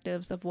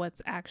perspectives of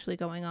what's actually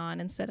going on,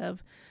 instead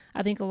of,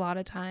 I think a lot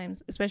of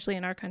times, especially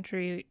in our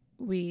country,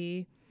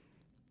 we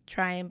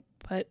try and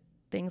put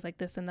things like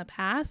this in the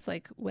past,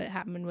 like what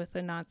happened with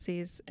the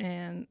Nazis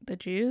and the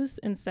Jews,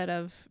 instead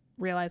of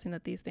realizing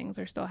that these things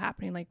are still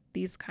happening. Like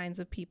these kinds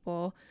of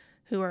people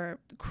who are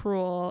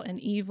cruel and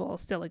evil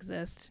still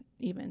exist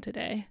even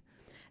today.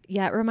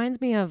 Yeah, it reminds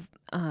me of,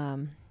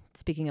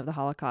 speaking of the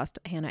Holocaust,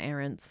 Hannah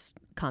Arendt's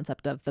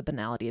concept of the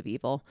banality of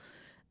evil,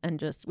 and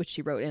just which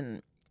she wrote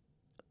in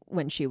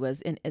when she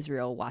was in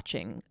Israel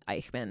watching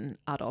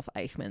Adolf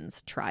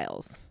Eichmann's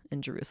trials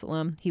in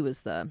Jerusalem. He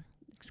was the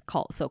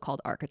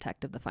so-called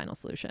architect of the final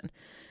solution.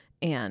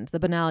 And the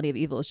banality of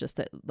evil is just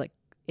that, like,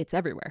 it's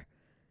everywhere.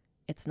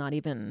 It's not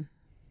even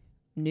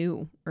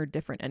new or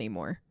different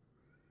anymore.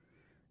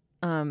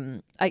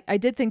 I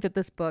did think that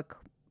this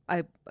book,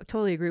 I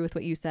totally agree with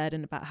what you said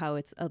and about how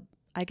it's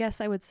I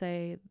guess I would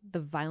say the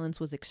violence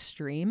was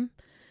extreme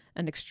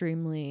and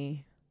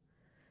extremely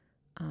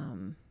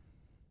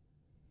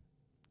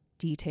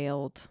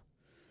detailed.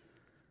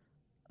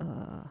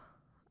 I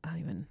don't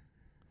even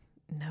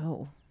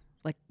know.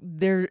 Like,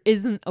 there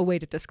isn't a way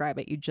to describe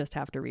it. You just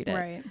have to read it.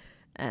 Right.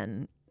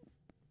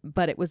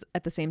 But it was,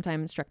 at the same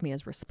time, struck me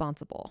as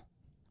responsible.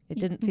 It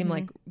didn't seem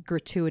like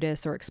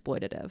gratuitous or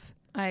exploitative.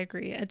 I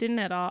agree. It didn't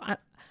at all.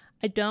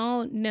 I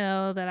don't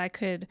know that I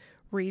could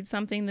read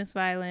something this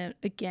violent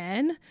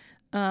again,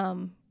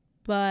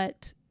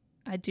 but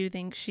I do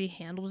think she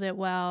handled it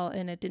well,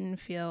 and it didn't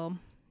feel,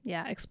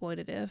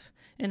 exploitative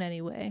in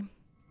any way.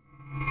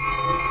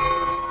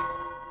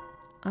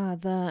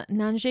 The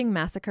Nanjing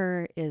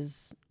massacre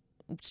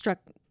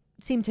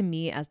seemed to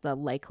me as the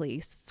likely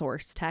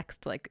source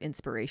text, like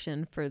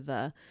inspiration for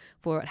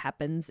what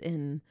happens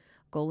in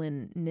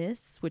Golan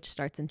Nis, which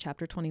starts in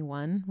chapter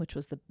 21, which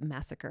was the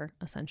massacre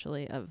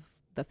essentially of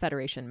the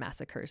Federation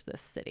massacres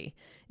this city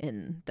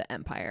in the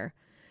empire.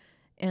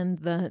 And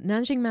the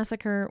Nanjing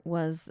massacre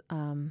was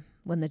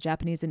when the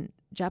Japanese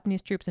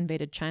troops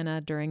invaded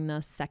China during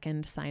the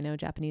Second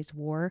Sino-Japanese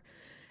War,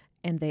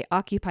 and they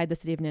occupied the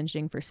city of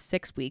Nanjing for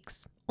 6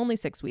 weeks, only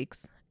 6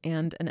 weeks,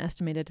 and an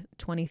estimated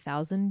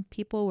 20,000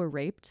 people were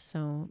raped,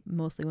 so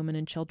mostly women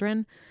and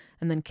children,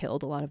 and then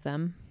killed, a lot of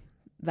them,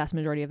 vast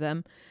majority of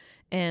them.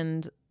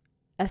 And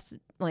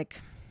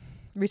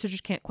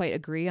researchers can't quite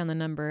agree on the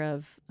number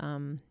of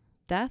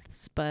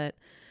deaths, but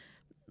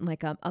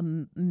like a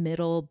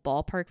middle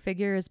ballpark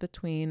figure is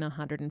between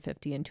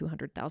 150 and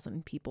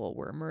 200,000 people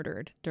were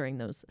murdered during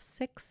those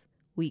 6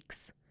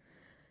 weeks.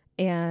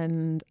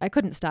 And I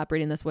couldn't stop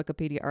reading this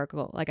Wikipedia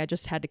article. Like, I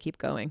just had to keep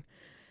going.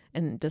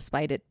 And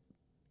despite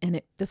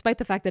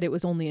the fact that it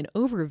was only an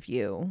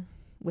overview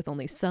with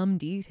only some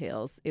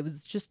details, it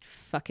was just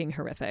fucking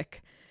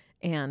horrific.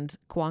 And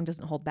Kuang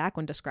doesn't hold back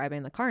when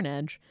describing the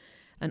carnage.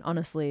 And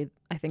honestly,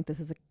 I think this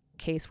is a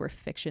case where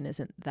fiction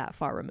isn't that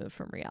far removed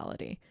from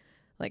reality.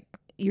 Like,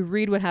 you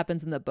read what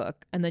happens in the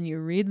book, and then you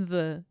read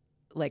the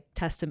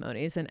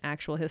testimonies and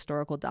actual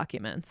historical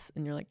documents,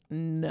 and you're like,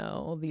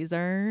 no, these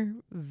are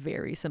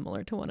very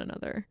similar to one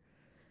another.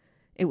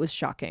 It was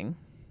shocking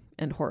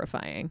and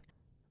horrifying.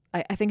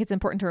 I think it's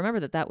important to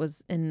remember that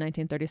was in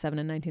 1937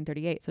 and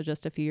 1938, so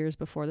just a few years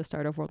before the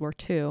start of World War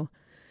II.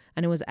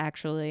 And it was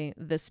actually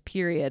this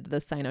period, the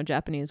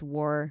Sino-Japanese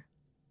War,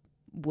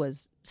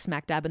 was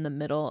smack dab in the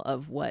middle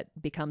of what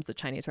becomes the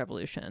Chinese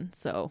Revolution.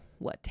 So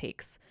what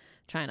takes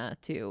China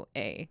to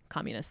a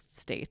communist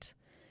state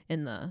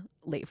in the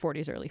late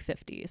 40s, early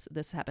 50s.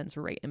 This happens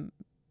right in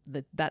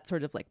that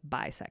sort of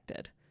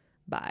bisected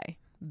by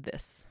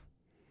this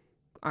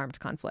armed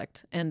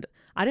conflict. And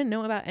I didn't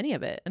know about any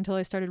of it until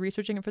I started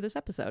researching it for this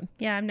episode.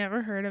 Yeah, I've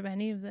never heard of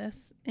any of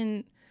this.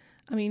 And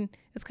I mean,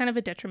 it's kind of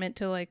a detriment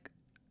to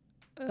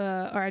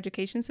our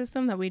education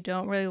system that we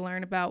don't really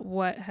learn about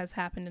what has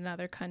happened in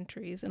other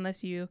countries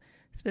unless you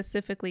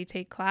specifically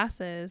take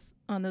classes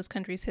on those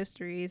countries'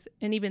 histories.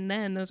 And even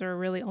then, those are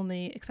really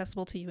only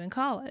accessible to you in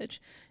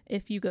college,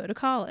 if you go to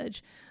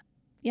college.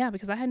 Yeah,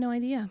 because I had no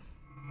idea.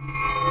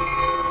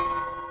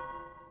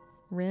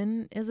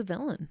 Rin is a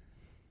villain.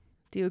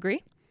 Do you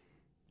agree?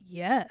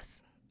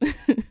 Yes.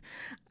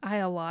 I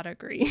a lot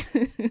agree.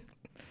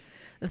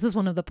 This is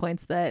one of the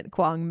points that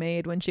Kuang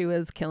made when she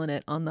was killing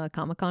it on the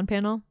Comic-Con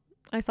panel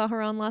I saw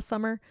her on last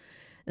summer.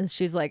 And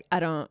she's like,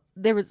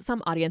 there was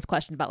some audience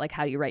question about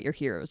how do you write your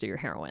heroes or your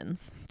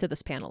heroines to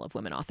this panel of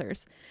women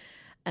authors.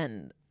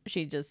 And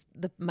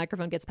the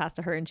microphone gets passed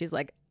to her and she's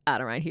like, I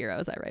don't write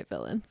heroes, I write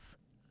villains.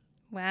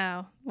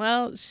 Wow.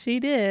 Well, she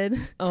did.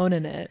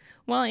 Owning it.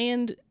 Well,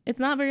 and it's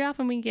not very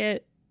often we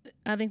get,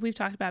 I think we've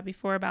talked about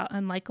before about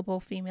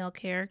unlikable female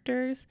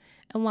characters.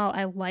 And while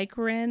I like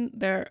Rin,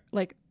 I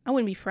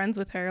wouldn't be friends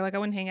with her. I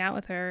wouldn't hang out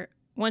with her.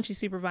 One, she's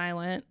super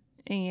violent.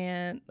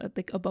 And I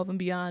think above and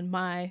beyond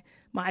my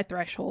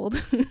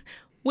threshold,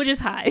 which is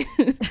high.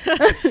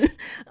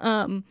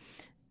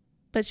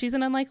 But she's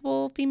an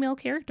unlikable female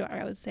character,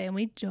 I would say, and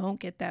we don't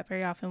get that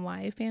very often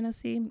in YA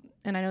fantasy.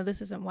 And I know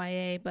this isn't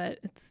YA, but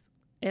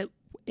it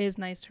is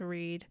nice to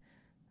read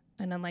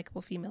an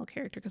unlikable female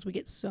character because we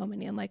get so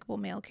many unlikable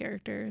male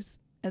characters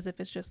as if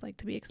it's just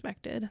to be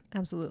expected.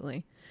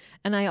 Absolutely.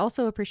 And I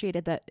also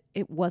appreciated that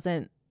it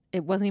wasn't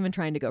even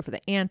trying to go for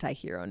the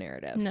anti-hero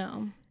narrative.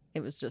 No.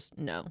 It was just,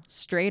 no,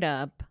 straight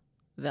up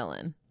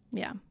villain.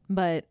 Yeah.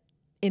 But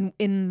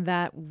in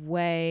that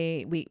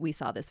way, we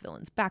saw this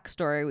villain's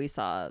backstory.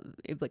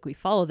 We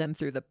follow them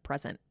through the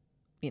present,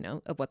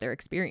 of what they're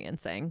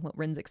experiencing, what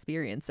Rin's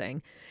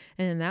experiencing.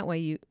 And in that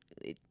way,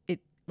 it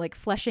like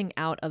fleshing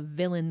out a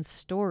villain's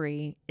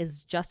story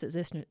is just as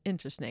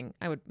interesting.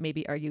 I would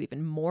maybe argue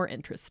even more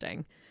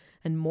interesting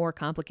and more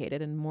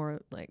complicated and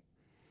more like,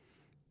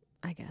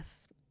 I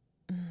guess,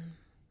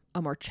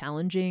 a more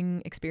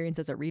challenging experience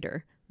as a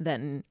reader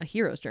than a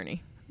hero's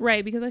journey.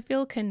 Right, because I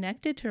feel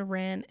connected to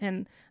Rin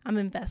and I'm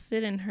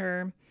invested in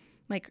her,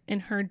 like in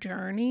her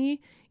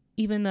journey,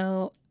 even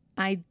though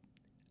I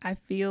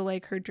feel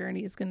like her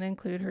journey is going to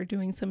include her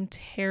doing some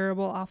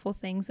terrible, awful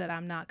things that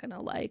I'm not going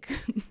to like.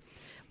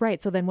 Right.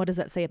 So then what does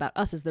that say about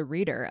us as the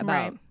reader,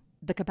 about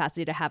the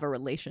capacity to have a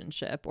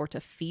relationship or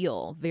to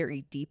feel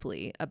very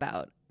deeply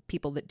about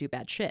people that do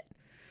bad shit?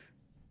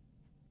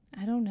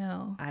 I don't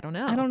know. I don't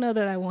know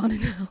that I want to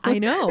know. I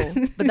know.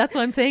 But that's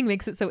what I'm saying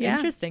makes it so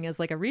interesting as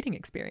like a reading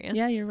experience.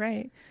 Yeah, you're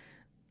right.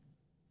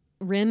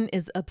 Rin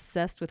is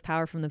obsessed with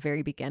power from the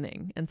very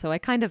beginning. And so I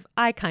kind of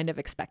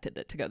expected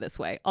it to go this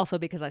way. Also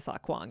because I saw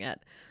Kuang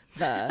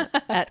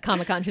at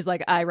Comic-Con. She's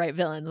like, I write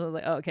villains. I was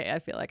like, oh, okay, I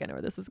feel like I know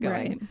where this is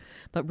going. Right.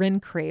 But Rin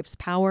craves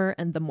power,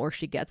 and the more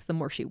she gets, the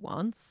more she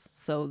wants.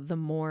 So the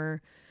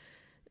more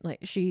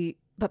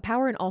but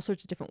power in all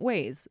sorts of different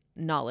ways.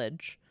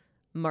 Knowledge,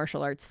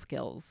 martial arts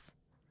skills.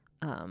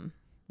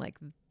 Like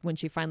when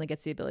she finally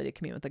gets the ability to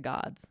commune with the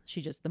gods,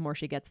 the more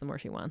she gets, the more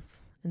she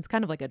wants. And it's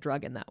kind of like a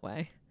drug in that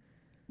way.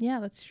 Yeah,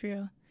 that's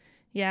true.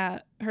 Yeah,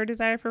 her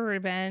desire for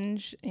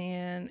revenge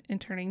and in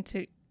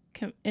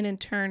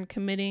turn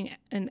committing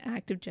an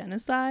act of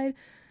genocide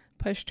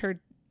pushed her.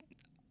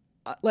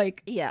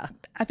 Yeah,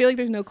 I feel like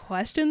there's no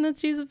question that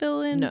she's a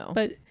villain. No,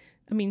 but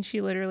I mean,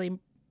 she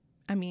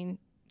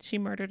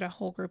murdered a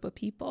whole group of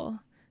people,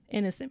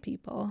 innocent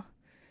people.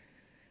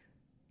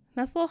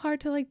 That's a little hard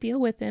to like deal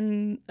with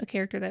in a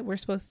character that we're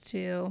supposed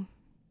to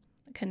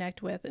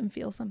connect with and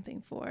feel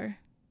something for.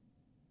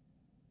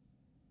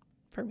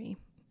 For me.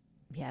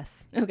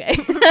 Yes. Okay.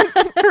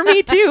 For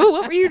me too.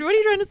 What are you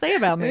trying to say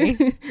about me?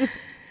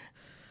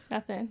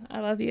 Nothing.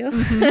 I love you.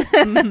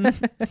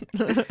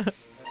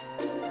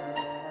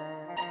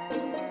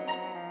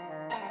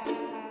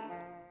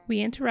 We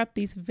interrupt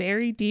these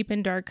very deep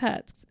and dark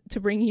cuts to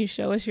bring you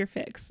Show Us Your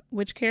Fix.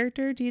 Which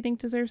character do you think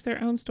deserves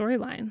their own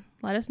storyline?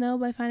 Let us know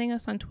by finding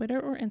us on Twitter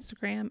or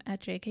Instagram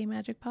at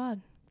JKMagicPod.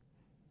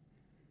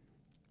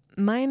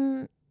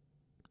 My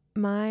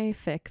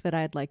fic that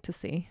I'd like to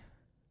see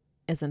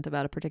isn't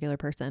about a particular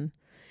person.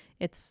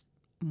 It's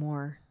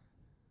more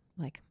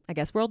like, I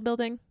guess, world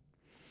building.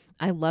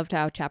 I loved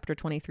how chapter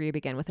 23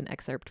 began with an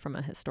excerpt from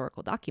a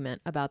historical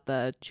document about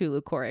the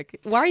Chulu Korik.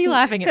 Why are you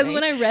laughing at me? Because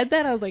when I read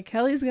that, I was like,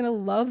 Kelly's going to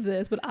love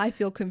this, but I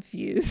feel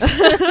confused.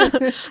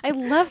 I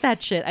love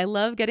that shit. I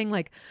love getting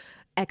like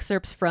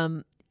excerpts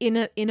from in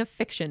a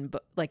fiction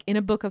book, like in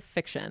a book of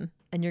fiction,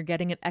 and you're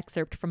getting an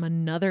excerpt from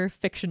another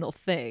fictional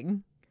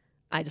thing.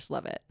 I just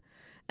love it.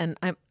 And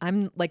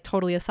I'm like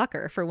totally a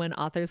sucker for when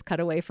authors cut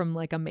away from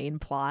like a main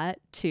plot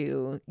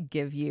to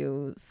give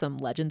you some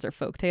legends or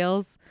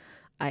folktales.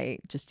 I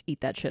just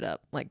eat that shit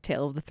up. Like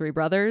Tale of the Three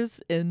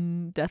Brothers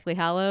in Deathly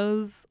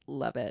Hallows.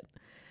 Love it.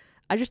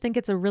 I just think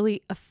it's a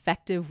really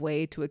effective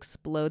way to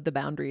explode the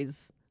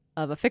boundaries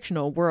of a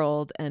fictional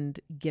world and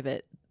give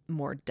it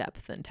more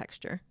depth and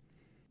texture.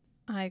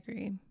 I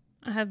agree.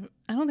 I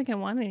don't think I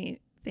want anything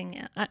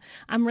yet.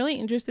 I'm really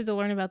interested to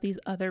learn about these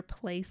other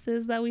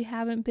places that we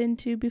haven't been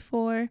to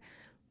before.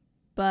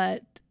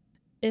 But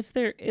if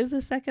there is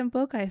a second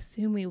book, I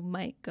assume we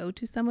might go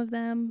to some of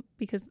them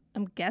because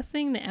I'm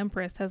guessing the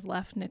Empress has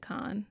left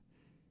Nakan.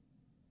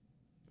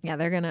 Yeah,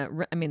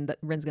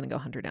 Rin's gonna go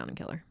hunt her down and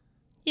kill her.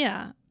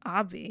 Yeah,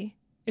 obvi.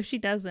 If she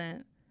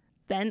doesn't,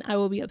 then I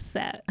will be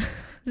upset.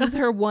 This is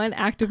her one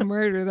act of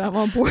murder that I'm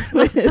on board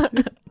with.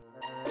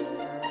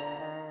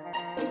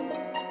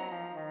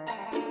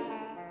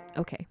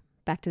 Okay,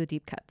 back to the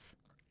deep cuts.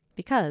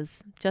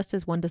 Because just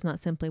as one does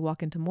not simply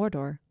walk into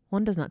Mordor,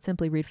 one does not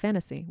simply read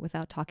fantasy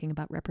without talking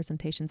about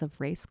representations of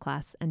race,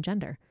 class, and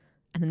gender.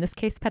 And in this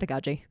case,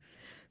 pedagogy.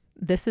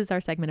 This is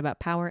our segment about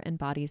power and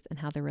bodies and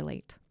how they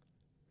relate.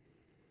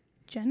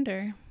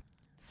 Gender.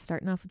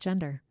 Starting off with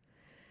gender.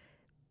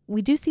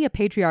 We do see a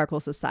patriarchal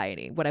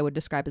society, what I would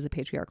describe as a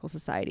patriarchal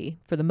society,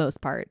 for the most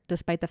part,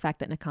 despite the fact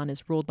that Nakan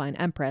is ruled by an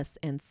empress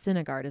and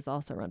Sinigard is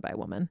also run by a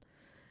woman.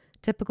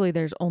 Typically,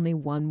 there's only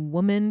one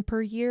woman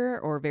per year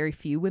or very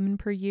few women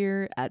per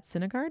year at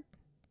Sinigard,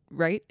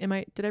 right?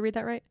 Did I read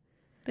that right?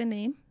 The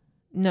name?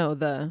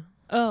 No,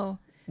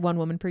 one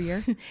woman per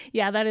year.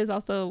 Yeah, that is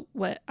also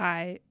what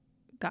I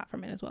got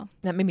from it as well.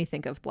 That made me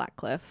think of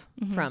Blackcliff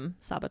from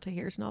Saba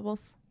Tahir's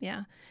novels.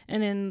 Yeah.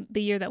 And in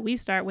the year that we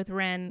start with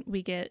Ren,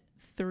 we get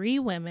 3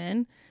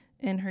 women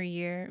in her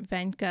year,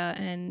 Venka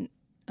and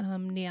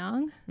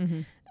Niang.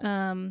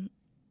 Mm-hmm.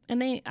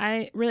 And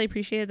I really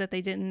appreciated that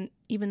they didn't,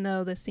 even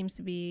though this seems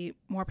to be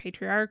more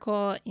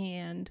patriarchal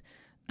and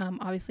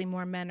obviously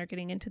more men are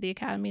getting into the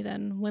academy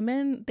than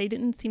women, they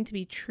didn't seem to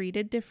be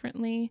treated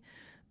differently,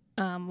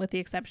 with the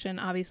exception,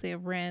 obviously,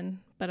 of Rin.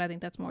 but I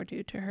think that's more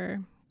due to her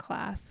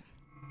class.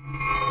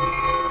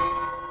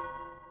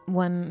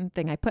 One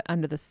thing I put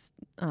under this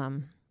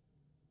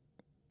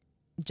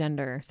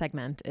gender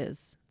segment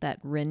is that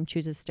Rin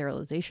chooses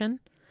sterilization,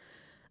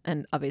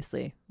 and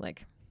obviously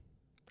like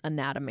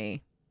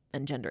anatomy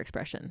and gender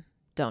expression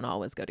don't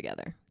always go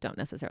together, don't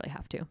necessarily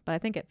have to, but I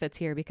think it fits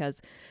here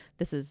because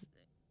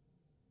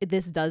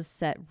this does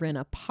set Rin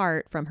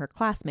apart from her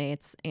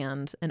classmates,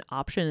 and an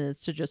option is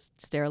to just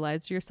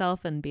sterilize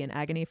yourself and be in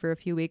agony for a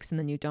few weeks, and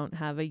then you don't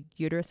have a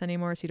uterus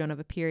anymore, so you don't have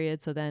a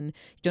period, so then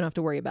you don't have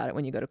to worry about it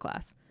when you go to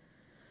class.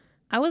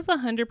 I was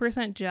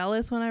 100%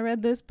 jealous when I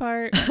read this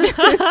part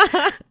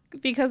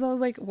because I was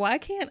like, why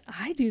can't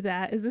I do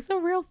that? Is this a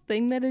real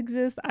thing that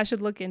exists? I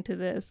should look into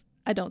this.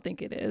 I don't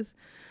think it is.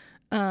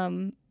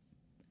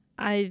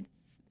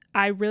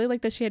 I really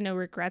like that she had no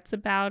regrets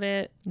about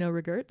it. No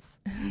regrets?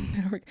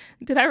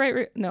 Did I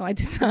write? No, I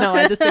did not. No,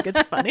 I just think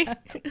it's funny.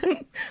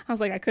 I was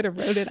like, I could have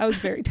wrote it. I was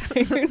very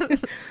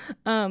tired.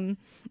 I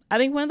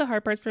think one of the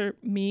hard parts for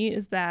me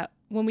is that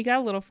when we got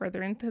a little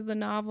further into the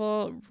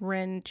novel,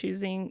 Rin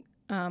choosing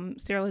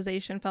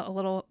sterilization felt a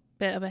little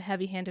bit of a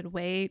heavy-handed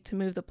way to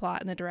move the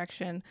plot in the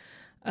direction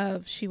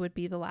of she would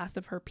be the last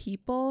of her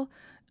people,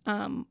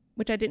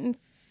 which I didn't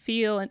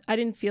feel, and I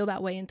didn't feel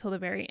that way until the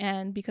very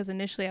end, because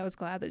initially I was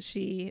glad that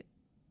she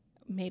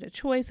made a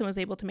choice and was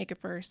able to make it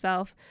for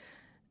herself.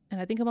 And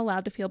I think I'm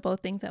allowed to feel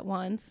both things at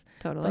once.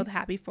 Totally. Both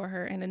happy for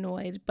her and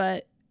annoyed.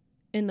 But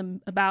in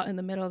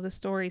the middle of the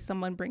story,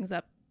 someone brings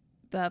up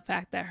the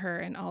fact that her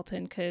and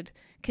Alton could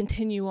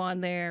continue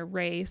on their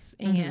race,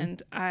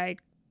 and I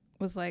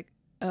was like,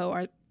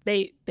 oh,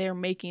 they're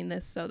making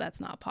this so that's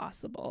not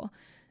possible.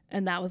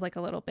 And that was like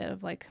a little bit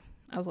of like,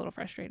 I was a little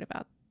frustrated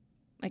about,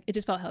 like, it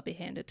just felt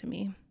heavy-handed to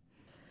me.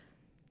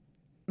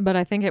 But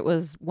I think it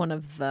was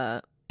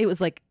it was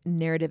like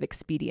narrative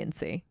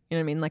expediency. You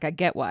know what I mean? Like, I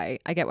get why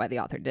the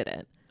author did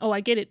it. Oh,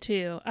 I get it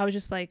too. I was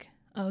just like,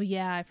 oh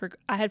yeah,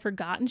 I had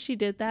forgotten she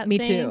did that Me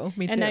thing. too.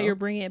 And now you're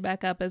bringing it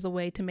back up as a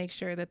way to make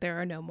sure that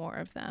there are no more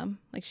of them.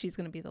 Like, she's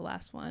going to be the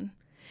last one.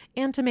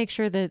 And to make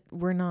sure that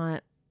we're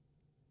not,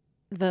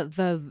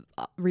 the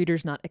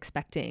reader's not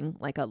expecting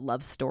like a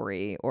love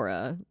story or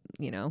a,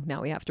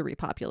 now we have to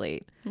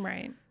repopulate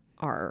right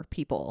our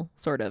people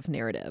sort of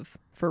narrative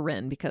for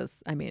Rin,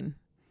 because I mean,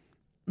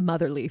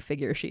 motherly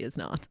figure she is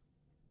not.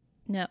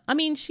 No, I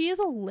mean, she's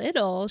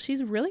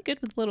really good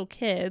with little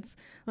kids.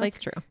 That's like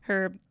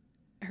true.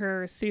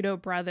 Her pseudo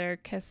brother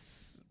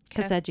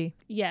Kaseji.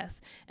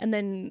 Yes. And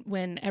then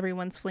when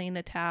everyone's fleeing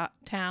the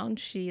town,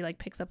 she like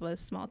picks up a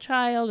small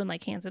child and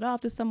like hands it off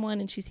to someone,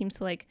 and she seems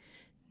to like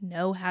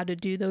know how to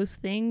do those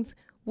things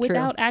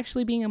without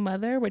actually being a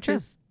mother, which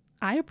is,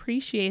 I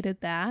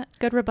appreciated that.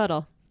 Good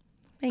rebuttal.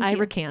 Thank you.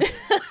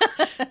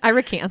 I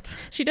recant.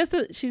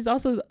 She's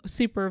also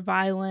super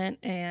violent,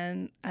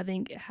 and I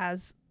think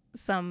has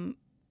some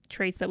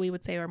traits that we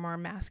would say are more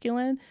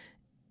masculine,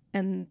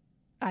 and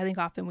I think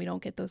often we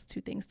don't get those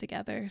two things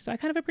together. So I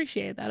kind of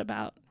appreciated that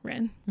about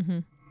Rin.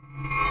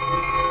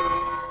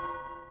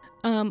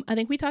 I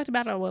think we talked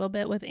about it a little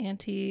bit with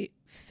Auntie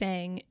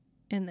Fang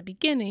in the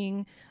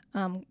beginning,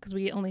 because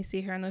we only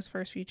see her in those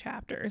first few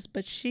chapters,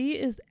 but she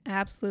is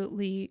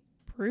absolutely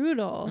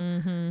brutal.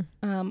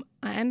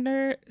 I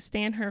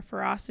understand her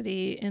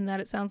ferocity in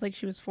that it sounds like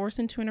she was forced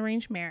into an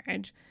arranged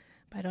marriage,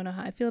 but I don't know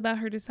how I feel about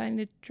her deciding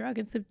to drug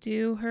and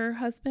subdue her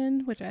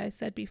husband, which I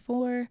said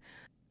before.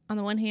 On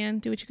the one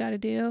hand, do what you got to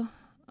do.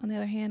 On the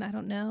other hand, I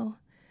don't know.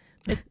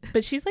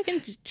 But she's like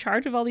in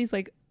charge of all these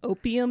like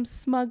opium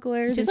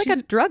smugglers. She's like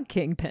a drug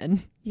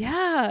kingpin.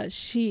 Yeah,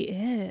 she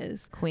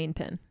is. Queen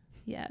pin.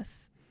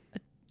 Yes.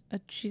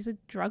 She's a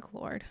drug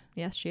lord.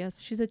 Yes, she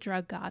is. She's a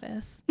drug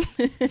goddess.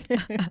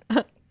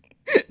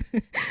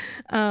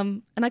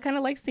 And I kind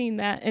of like seeing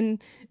that.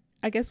 And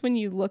I guess when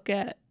you look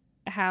at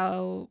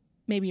how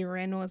maybe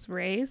Rin was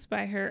raised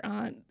by her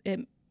aunt,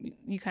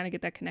 you kind of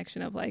get that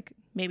connection of like,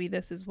 maybe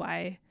this is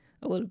why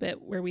a little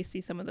bit where we see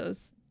some of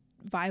those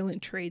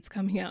violent traits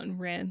coming out in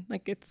Rin.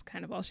 Like, it's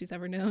kind of all she's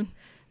ever known.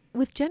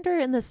 With gender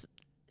in this,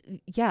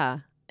 yeah.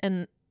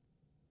 And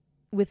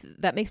with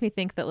that makes me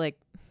think that like,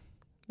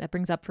 that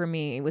brings up for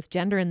me with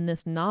gender in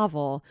this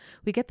novel,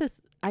 I got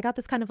this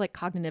kind of like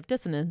cognitive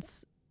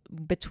dissonance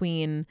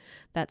between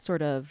that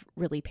sort of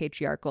really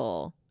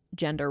patriarchal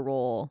gender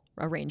role,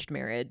 arranged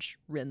marriage,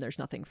 Rin, there's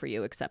nothing for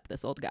you except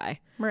this old guy.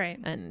 Right.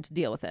 And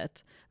deal with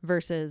it,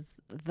 versus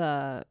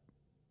the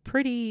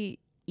pretty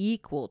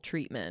equal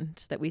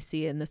treatment that we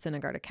see in the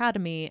Synagard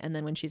Academy, and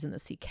then when she's in the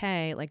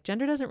CK, like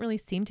gender doesn't really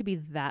seem to be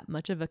that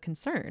much of a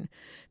concern.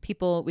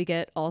 We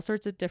get all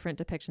sorts of different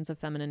depictions of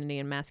femininity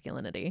and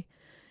masculinity,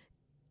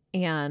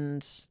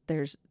 and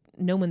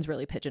no one's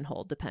really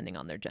pigeonholed depending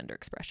on their gender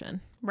expression.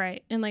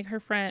 Right. And like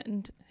her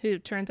friend, who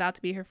turns out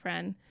to be her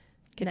friend,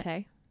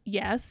 Kate.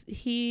 Yes,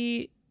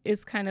 he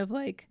is kind of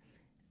like,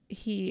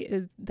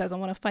 doesn't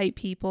want to fight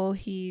people.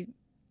 He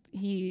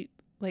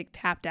like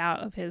tapped out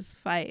of his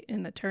fight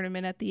in the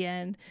tournament at the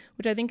end,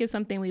 which I think is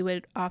something we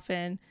would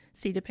often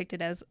see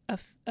depicted as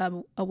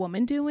a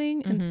woman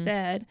doing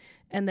instead.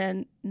 And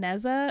then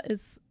Neza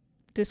is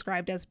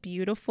described as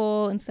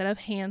beautiful instead of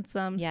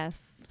handsome.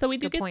 Yes. So we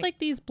do Good get point. like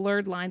these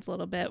blurred lines a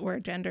little bit where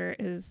gender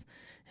is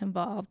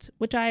involved,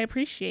 which I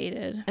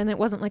appreciated. And it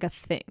wasn't like a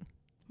thing.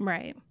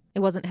 Right. It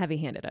wasn't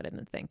heavy-handed, I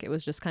didn't think. It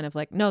was just kind of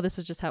like, no, this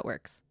is just how it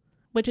works.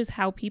 Which is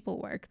how people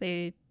work.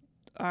 They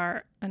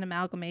are an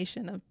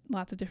amalgamation of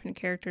lots of different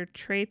character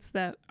traits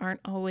that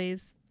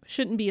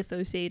shouldn't be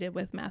associated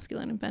with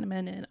masculine and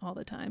feminine all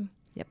the time.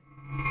 Yep.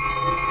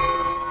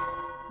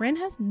 Rin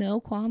has no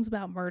qualms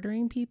about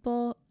murdering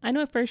people. I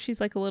know at first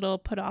she's like a little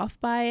put off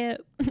by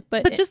it,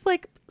 but just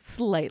like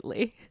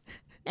slightly.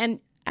 And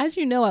as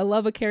you know, I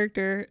love a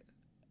character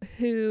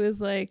who is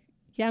like,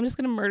 yeah, I'm just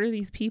going to murder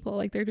these people.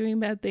 Like, they're doing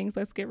bad things.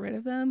 Let's get rid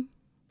of them.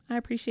 I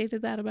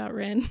appreciated that about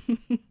Rin.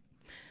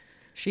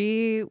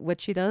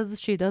 What she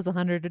does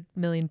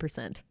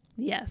 100,000,000%.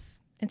 Yes.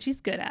 And she's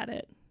good at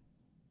it.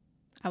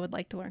 I would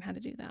like to learn how to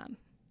do that.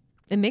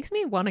 It makes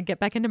me want to get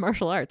back into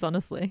martial arts,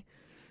 honestly.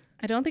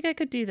 I don't think I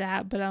could do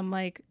that, but I'm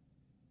like,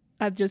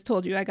 I just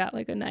told you I got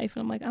like a knife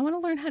and I'm like, I want to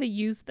learn how to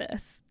use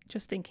this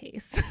just in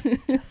case.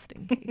 Just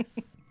in case.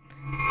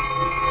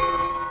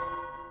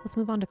 Let's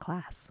move on to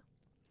class.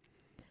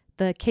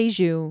 The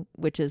Keiju,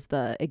 which is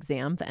the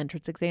exam, the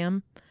entrance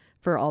exam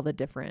for all the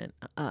different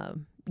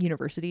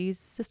universities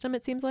system,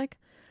 it seems like,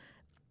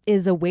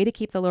 is a way to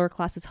keep the lower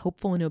classes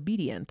hopeful and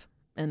obedient.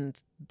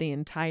 And they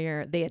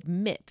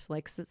admit,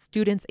 like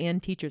students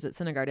and teachers at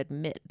Synagard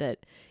admit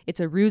that it's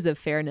a ruse of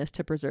fairness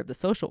to preserve the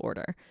social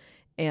order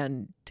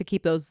and to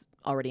keep those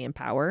already in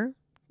power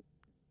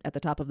at the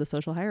top of the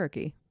social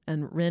hierarchy.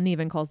 And Rin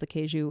even calls the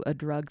Keiju a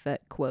drug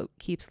that, quote,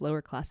 keeps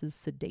lower classes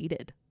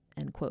sedated,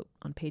 end quote,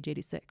 on page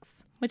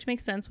 86. Which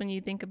makes sense when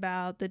you think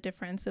about the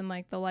difference in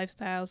like the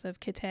lifestyles of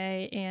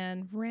Kite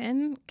and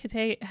Rin.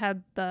 Kite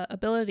had the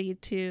ability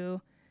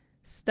to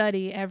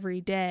study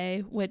every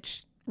day,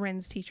 which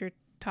Rin's teacher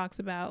talks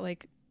about.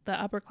 Like the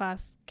upper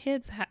class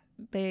kids,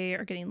 they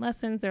are getting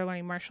lessons, they're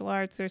learning martial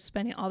arts, they're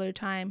spending all their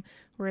time,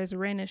 whereas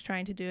Rin is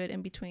trying to do it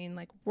in between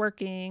like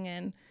working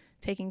and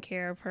taking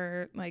care of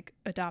her like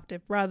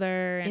adoptive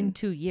brother. And, in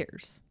 2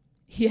 years.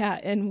 Yeah,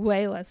 in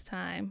way less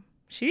time.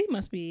 She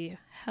must be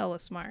hella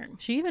smart.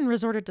 She even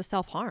resorted to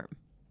self-harm.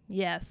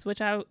 Yes,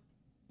 which I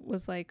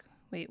was like,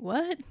 wait,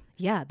 what?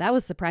 Yeah, that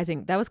was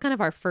surprising. That was kind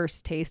of our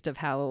first taste of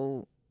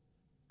how,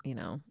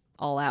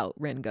 all out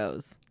Rin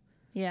goes.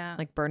 Yeah.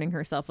 Like burning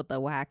herself with the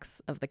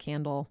wax of the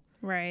candle.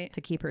 Right.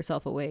 To keep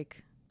herself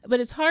awake. But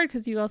it's hard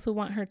because you also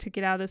want her to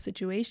get out of the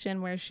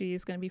situation where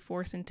she's going to be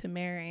forced into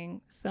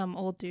marrying some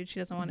old dude she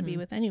doesn't want to be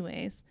with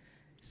anyways.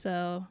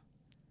 So.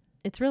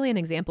 It's really an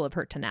example of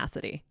her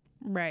tenacity.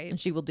 Right. And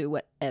she will do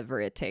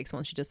whatever it takes.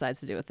 Once she decides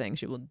to do a thing,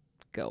 she will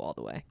go all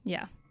the way.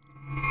 Yeah.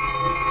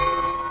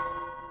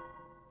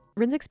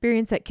 Rin's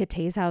experience at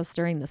Kite's house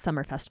during the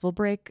summer festival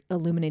break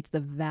illuminates the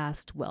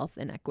vast wealth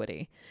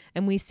inequity.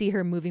 And we see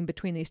her moving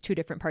between these two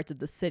different parts of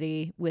the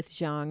city with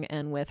Zhang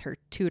and with her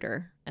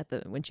tutor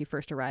when she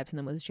first arrives, and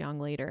then with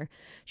Zhang later.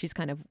 She's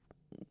kind of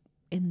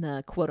in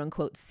the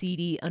quote-unquote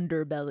seedy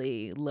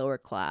underbelly lower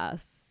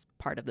class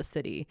part of the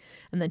city.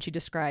 And then she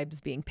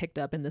describes being picked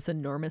up in this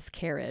enormous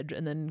carriage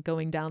and then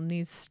going down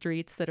these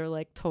streets that are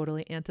like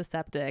totally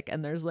antiseptic,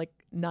 and there's like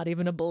not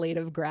even a blade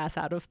of grass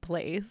out of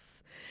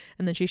place.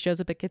 And then she shows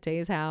up at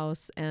Kite's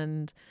house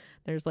and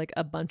there's like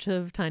a bunch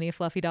of tiny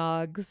fluffy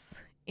dogs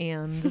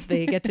and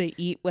they get to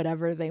eat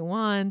whatever they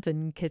want,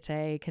 and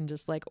Kite can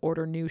just like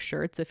order new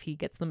shirts if he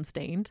gets them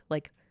stained,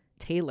 like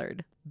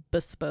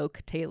bespoke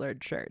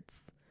tailored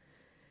shirts.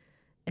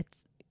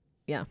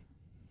 Yeah.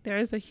 There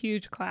is a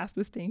huge class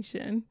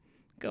distinction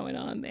going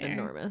on there.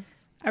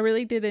 Enormous. I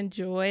really did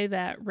enjoy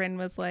that Rin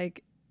was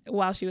like,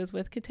 while she was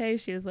with Kite,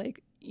 she was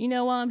like,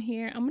 while I'm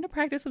here, I'm going to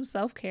practice some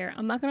self-care.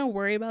 I'm not going to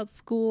worry about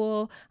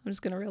school. I'm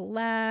just going to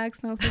relax.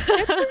 And I was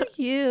like, good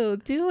for you.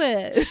 Do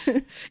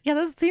it. Yeah,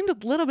 that seemed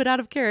a little bit out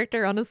of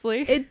character,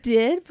 honestly. It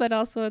did, but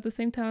also at the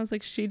same time, I was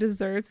like, she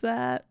deserves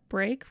that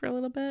break for a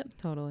little bit.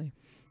 Totally.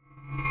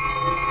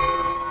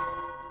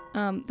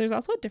 There's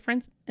also a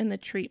difference in the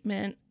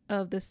treatment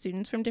of the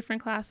students from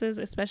different classes,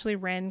 especially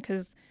Rin,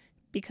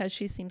 because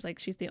she seems like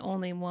she's the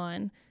only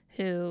one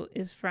who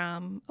is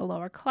from a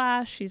lower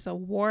class. She's a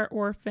war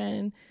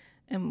orphan,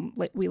 and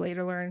we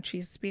later learn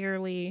she's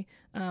spearly.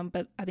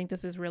 But I think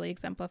this is really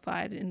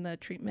exemplified in the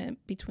treatment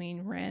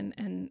between Rin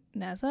and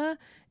Neza,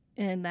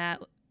 in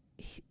that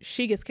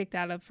she gets kicked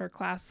out of her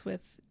class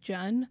with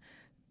Jun.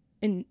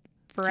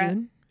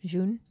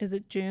 June? Is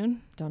it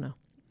June? Don't know.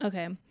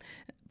 Okay.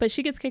 But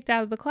she gets kicked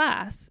out of the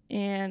class,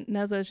 and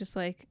Neza is just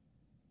like,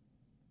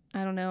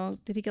 I don't know,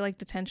 did he get like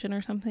detention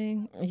or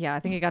something? Yeah, I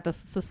think he got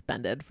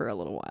suspended for a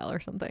little while or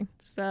something.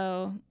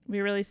 So we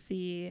really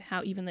see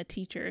how even the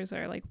teachers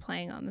are like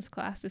playing on this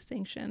class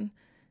distinction.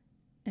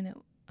 And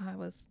I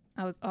was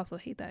also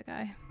hate that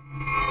guy.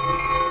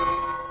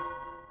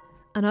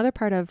 Another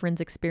part of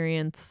Rin's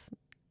experience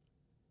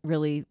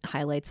really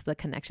highlights the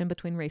connection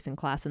between race and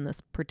class in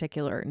this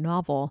particular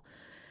novel,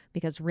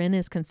 because Rin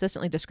is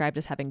consistently described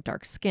as having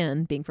dark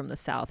skin, being from the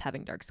south,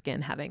 having dark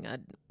skin, having a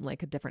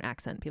different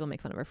accent. People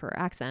make fun of her for her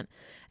accent.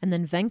 And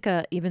then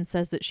Venka even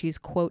says that she's,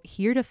 quote,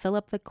 here to fill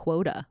up the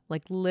quota,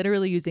 like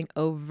literally using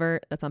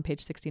that's on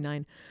page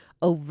 69,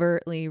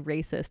 overtly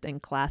racist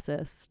and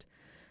classist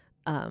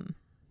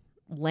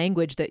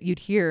language that you'd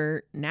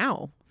hear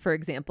now, for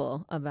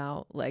example,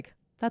 about like,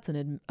 that's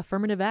an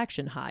affirmative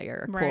action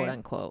hire, right. quote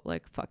unquote.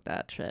 Like, fuck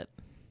that shit.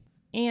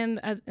 And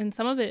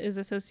some of it is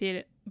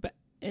associated, but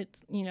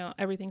it's, you know,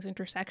 everything's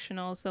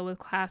intersectional. So with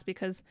class,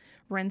 because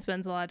Ren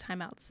spends a lot of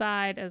time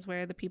outside, as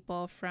where the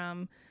people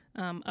from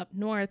up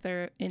north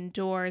are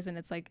indoors, and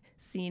it's like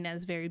seen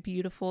as very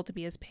beautiful to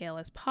be as pale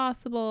as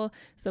possible.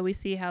 So we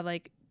see how,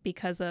 like,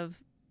 because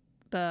of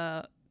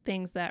the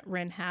things that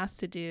Ren has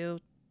to do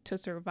to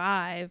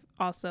survive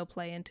also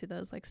play into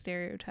those like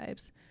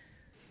stereotypes.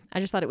 I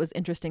just thought it was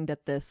interesting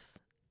that this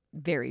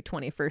very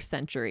 21st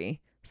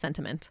century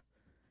sentiment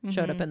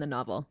showed up in the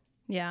novel.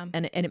 Yeah.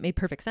 And it made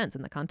perfect sense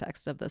in the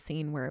context of the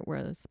scene where it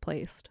was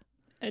placed.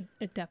 It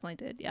definitely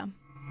did, yeah.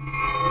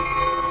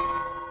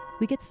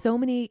 We get so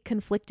many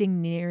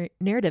conflicting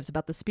narratives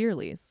about the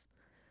Spearleys.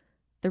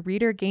 The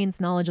reader gains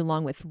knowledge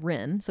along with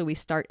Rin, so we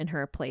start in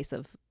her place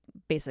of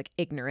basic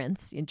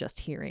ignorance in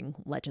just hearing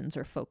legends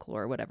or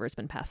folklore or whatever has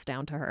been passed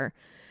down to her.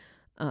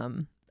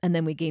 And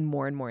then we gain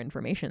more and more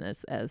information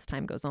as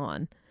time goes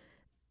on.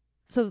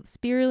 So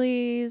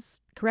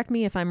Spearleys, correct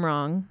me if I'm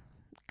wrong,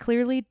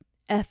 clearly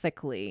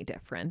ethically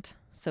different.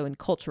 So in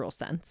cultural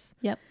sense.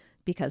 Yep.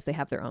 Because they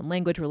have their own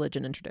language,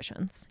 religion, and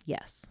traditions.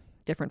 Yes.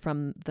 Different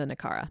from the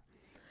Nakara.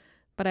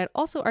 But I'd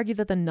also argue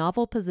that the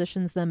novel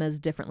positions them as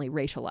differently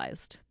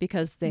racialized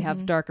because they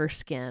have darker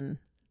skin,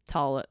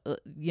 tall,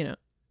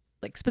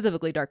 like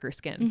specifically darker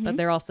skin, but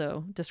they're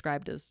also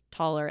described as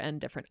taller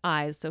and different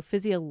eyes. So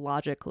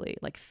physiologically,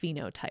 like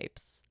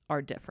phenotypes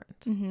are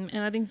different. And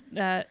I think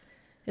that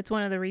it's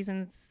one of the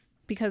reasons,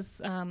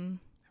 because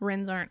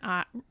Rin's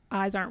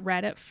eyes aren't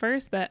red at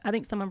first, that I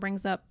think someone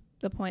brings up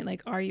the point,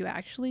 like, are you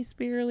actually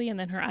Spearly? And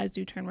then her eyes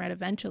do turn red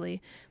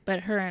eventually. But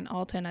her and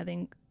Alton, I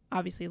think,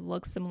 obviously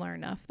look similar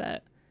enough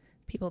that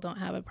people don't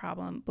have a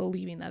problem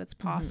believing that it's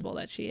possible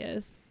that she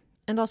is.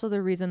 And also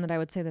the reason that I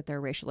would say that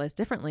they're racialized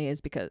differently is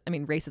because, I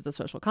mean, race is a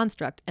social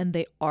construct and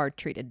they are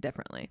treated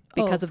differently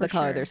because of the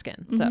color of their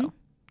skin. So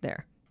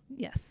there.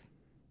 Yes.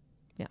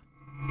 Yeah.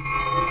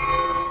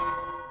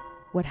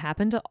 What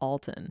happened to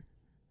Alton?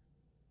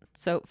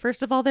 So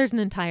first of all, there's an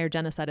entire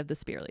genocide of the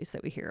Spearleys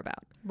that we hear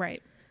about.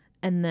 Right.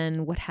 And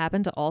then what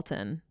happened to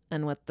Alton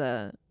and what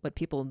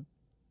people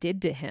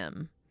did to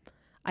him,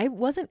 it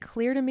wasn't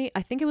clear to me.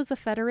 I think it was the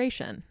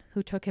Federation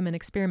who took him and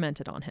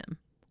experimented on him.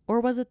 Or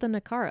was it the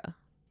Nakara?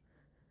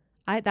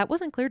 That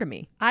wasn't clear to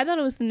me. I thought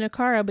it was the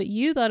Nakara, but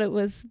you thought it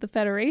was the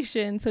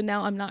Federation, so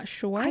now I'm not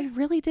sure. I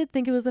really did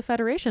think it was the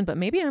Federation, but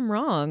maybe I'm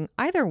wrong.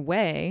 Either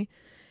way,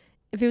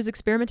 if he was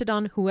experimented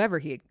on, whoever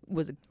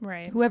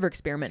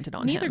experimented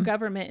on him. Neither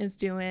government is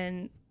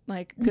doing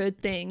like good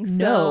things.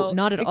 No, so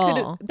not at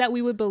all. That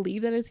we would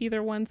believe that it's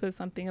either one says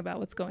something about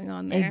what's going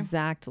on there.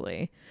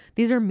 Exactly.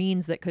 These are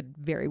means that could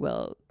very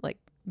well like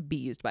be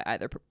used by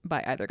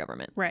either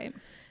government. Right.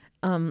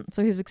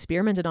 So he was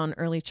experimented on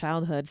early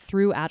childhood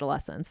through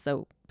adolescence.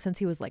 So since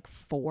he was like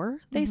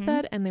 4, they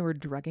said, and they were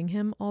drugging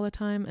him all the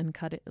time and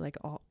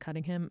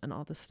cutting him and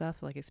all this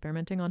stuff, like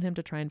experimenting on him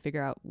to try and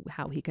figure out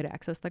how he could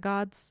access the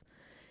gods.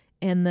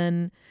 And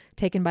then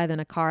taken by the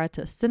Nakara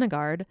to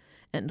Sinagard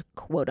and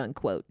quote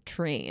unquote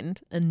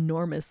trained,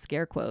 enormous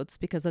scare quotes,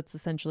 because that's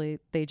essentially,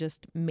 they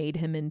just made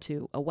him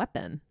into a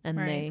weapon and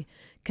they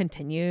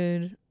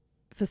continued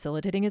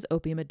facilitating his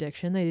opium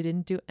addiction. They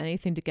didn't do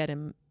anything to get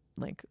him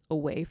like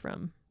away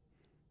from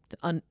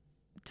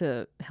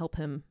to help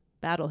him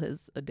battle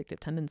his addictive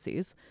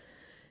tendencies,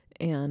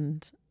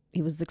 and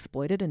he was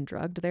exploited and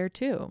drugged there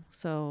too.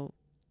 So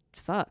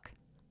fuck.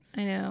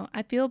 I know.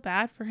 I feel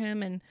bad for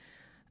him, and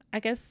I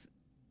guess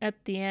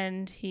at the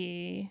end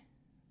he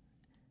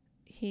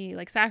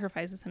like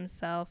sacrifices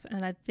himself,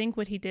 and I think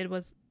what he did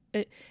was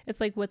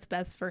it's like what's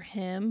best for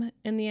him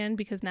in the end,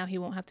 because now he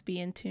won't have to be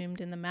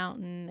entombed in the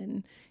mountain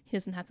and he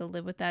doesn't have to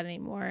live with that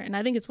anymore. And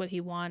I think it's what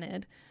he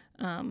wanted.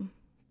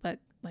 But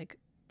like,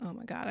 oh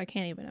my God, I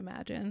can't even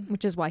imagine.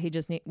 Which is why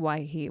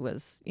he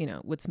was,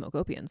 would smoke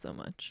opium so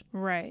much.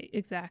 Right.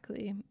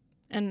 Exactly.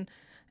 And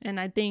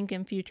I think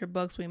in future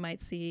books, we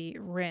might see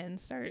Rin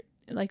start,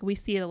 like we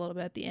see it a little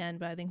bit at the end,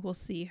 but I think we'll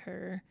see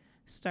her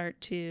start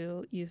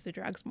to use the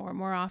drugs more and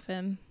more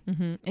often.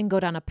 And go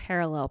down a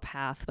parallel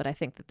path, but I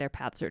think that their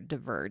paths are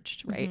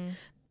diverged, right?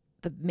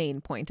 The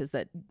main point is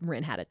that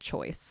Rin had a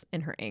choice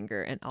in her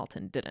anger and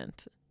Alton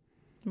didn't.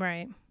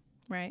 Right.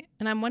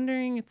 And I'm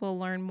wondering if we'll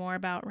learn more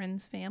about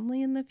Rin's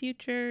family in the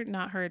future,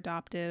 not her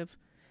adoptive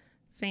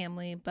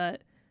family,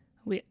 but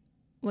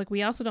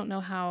we also don't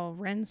know how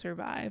Rin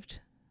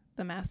survived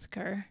the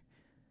massacre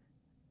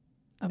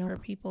of her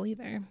people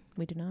either.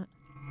 We do not.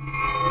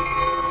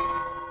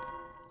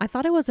 I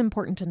thought it was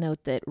important to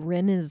note that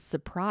Rin is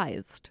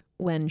surprised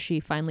when she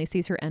finally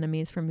sees her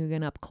enemies from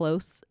Mugen up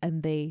close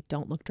and they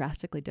don't look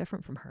drastically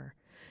different from her.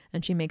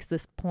 And she makes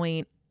this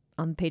point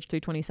on page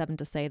 327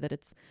 to say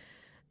that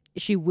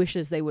she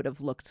wishes they would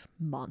have looked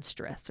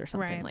monstrous or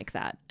something like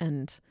that.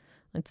 And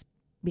it's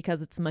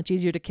because it's much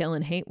easier to kill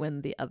and hate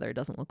when the other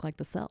doesn't look like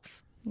the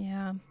self.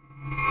 Yeah.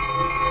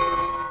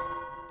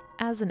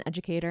 As an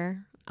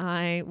educator,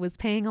 I was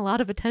paying a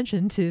lot of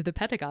attention to the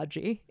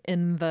pedagogy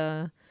in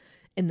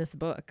this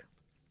book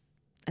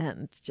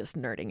and just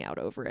nerding out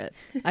over it.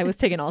 I was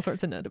taking all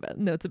sorts of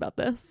notes about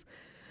this.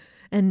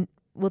 And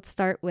let's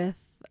start with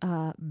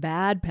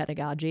bad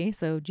pedagogy.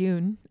 So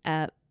June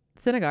at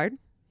Syndergaard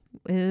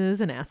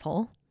is an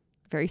asshole,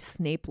 very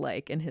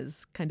Snape-like in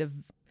his kind of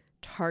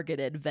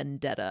targeted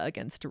vendetta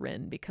against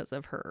Rin because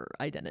of her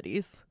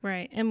identities.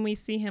 Right. And we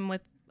see him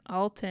with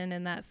Alton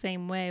in that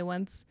same way.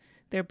 Once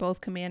they're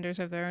both commanders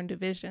of their own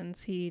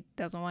divisions, he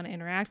doesn't want to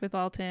interact with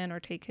Alton or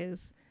take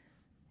his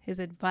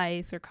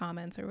advice or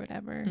comments or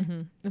whatever.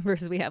 Mm-hmm.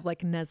 Versus we have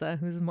like Neza,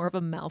 who's more of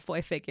a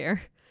Malfoy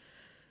figure.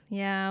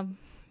 Yeah.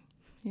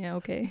 Yeah,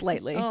 okay.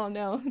 Slightly. Oh,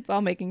 no. It's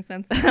all making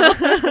sense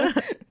now.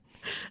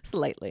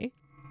 Slightly.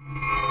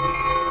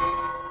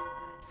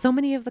 So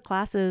many of the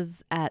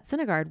classes at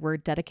Syndergaard were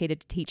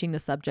dedicated to teaching the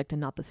subject and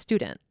not the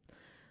student.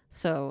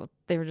 So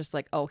they were just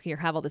like, oh, here,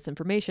 have all this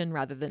information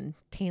rather than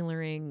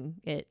tailoring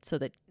it so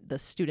that the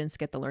students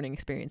get the learning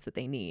experience that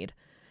they need.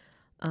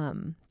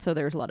 So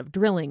there's a lot of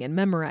drilling and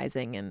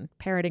memorizing and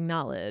parroting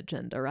knowledge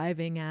and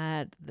arriving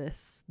at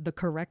the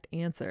correct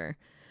answer.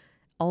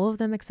 All of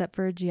them except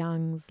for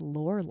Jiang's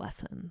lore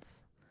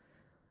lessons.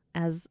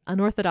 As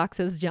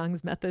unorthodox as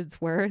Jiang's methods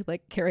were,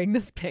 like carrying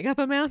this pig up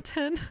a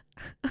mountain.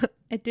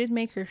 It did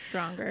make her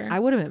stronger. I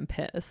would have been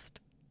pissed.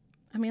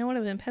 I mean, I would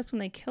have been pissed when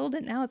they killed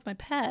it. Now it's my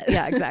pet.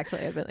 Yeah, exactly.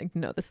 I'd been like,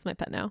 no, this is my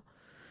pet now.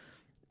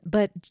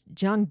 But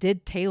Jiang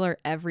did tailor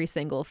every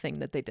single thing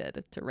that they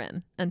did to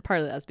Rin. And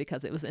part of that is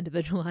because it was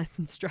individualized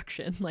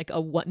instruction, like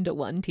a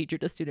 1-to-1 teacher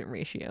to student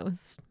ratio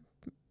is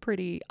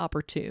pretty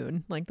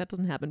opportune. Like that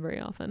doesn't happen very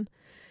often.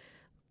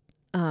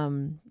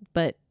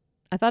 But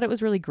I thought it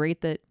was really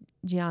great that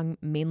Jiang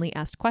mainly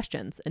asked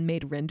questions and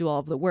made Rin do all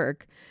of the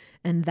work.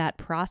 And that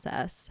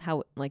process,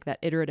 how like that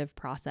iterative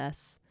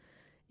process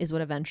is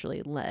what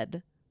eventually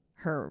led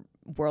her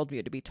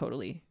worldview to be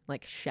totally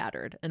like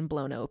shattered and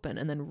blown open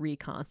and then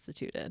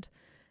reconstituted.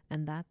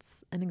 And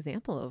that's an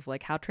example of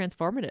like how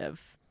transformative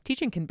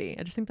teaching can be.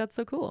 I just think that's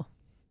so cool.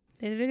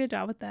 They did a good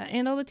job with that.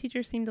 And all the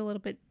teachers seemed a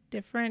little bit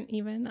different.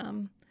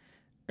 Even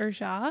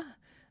Urja,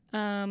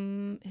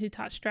 who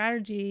taught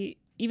strategy,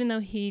 even though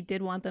he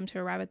did want them to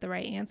arrive at the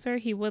right answer,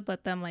 he would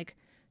let them like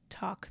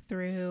talk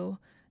through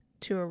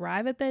to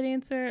arrive at that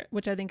answer,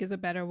 which I think is a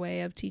better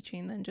way of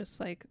teaching than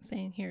just like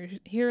saying,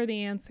 here are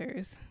the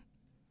answers.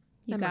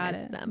 You got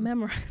it.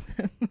 Memorize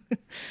them.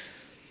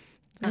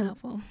 Very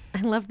helpful.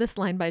 I love this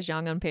line by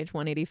Zhang on page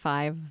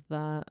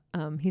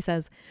 185. He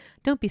says,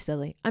 "Don't be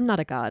silly. I'm not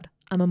a god.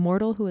 I'm a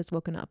mortal who has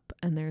woken up,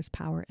 and there's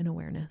power in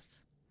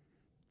awareness."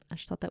 I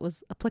just thought that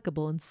was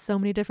applicable in so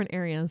many different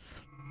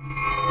areas.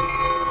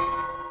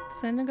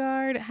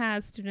 Syndergaard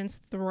has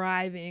students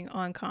thriving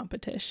on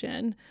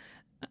competition.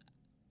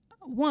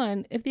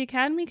 One, if the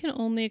academy can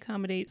only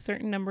accommodate a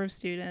certain number of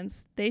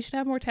students, they should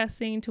have more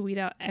testing to weed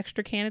out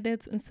extra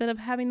candidates instead of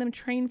having them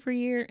train for a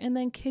year and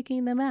then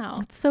kicking them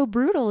out. It's so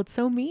brutal. It's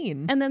so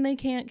mean. And then they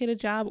can't get a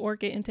job or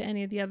get into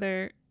any of the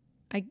other,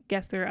 I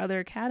guess there are other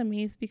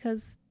academies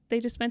because they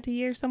just spent a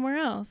year somewhere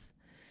else.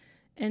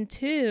 And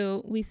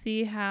two, we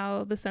see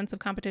how the sense of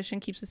competition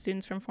keeps the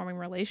students from forming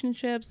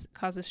relationships,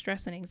 causes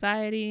stress and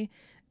anxiety.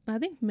 And I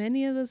think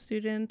many of those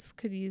students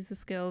could use the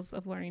skills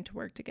of learning to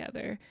work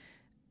together.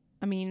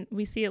 I mean,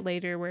 we see it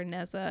later where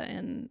Neza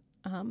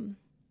and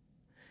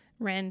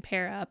Ren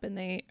pair up and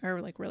they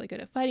are like really good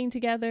at fighting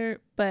together,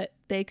 but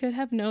they could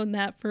have known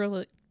that for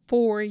like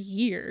 4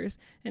 years.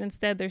 And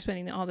instead they're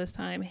spending all this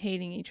time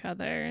hating each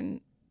other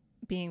and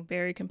being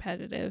very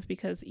competitive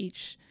because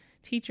each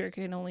teacher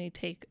can only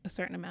take a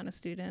certain amount of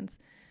students.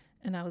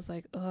 And I was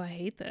like, oh, I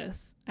hate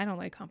this. I don't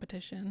like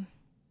competition.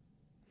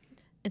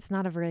 It's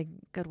not a very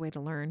good way to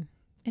learn.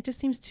 It just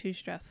seems too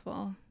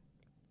stressful.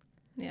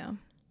 Yeah.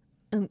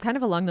 Kind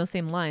of along those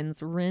same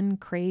lines, Rin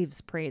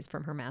craves praise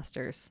from her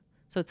masters.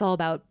 So it's all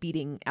about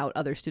beating out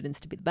other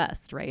students to be the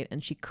best, right?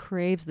 And she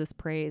craves this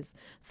praise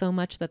so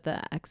much that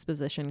the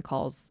exposition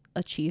calls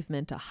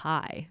achievement a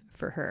high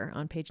for her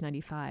on page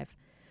 95.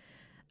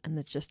 And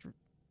that just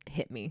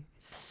hit me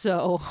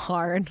so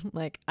hard.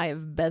 Like I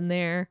have been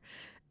there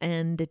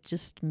and it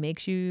just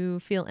makes you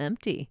feel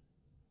empty.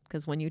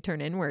 Because when you turn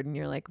inward and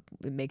you're like,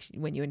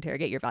 when you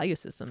interrogate your value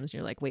systems,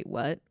 you're like, wait,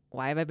 what?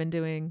 Why have I been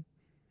doing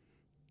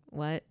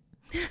what?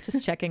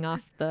 Just checking off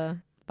the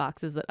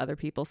boxes that other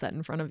people set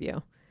in front of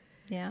you.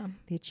 Yeah.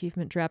 The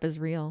achievement trap is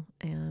real.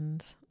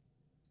 And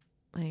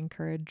I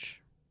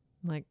encourage,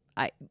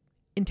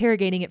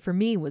 interrogating it for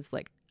me was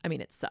like, I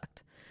mean, it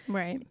sucked.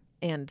 Right.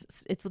 And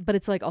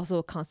it's like also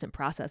a constant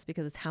process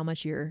because it's how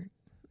much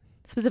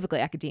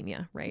specifically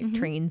academia, right, Mm-hmm.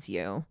 trains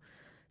you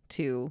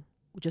to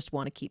just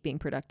want to keep being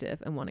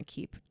productive and want to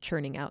keep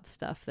churning out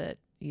stuff that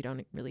you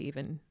don't really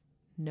even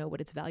know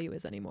what its value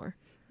is anymore.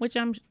 Which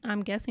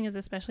I'm guessing is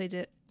especially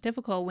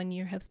difficult when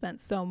you have spent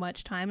so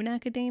much time in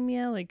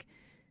academia. Like,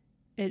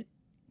 it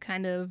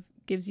kind of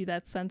gives you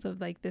that sense of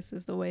like, this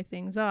is the way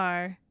things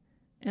are.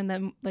 And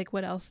then like,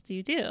 what else do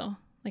you do?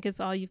 Like, it's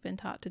all you've been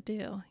taught to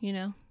do, you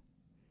know?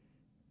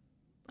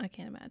 I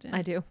can't imagine.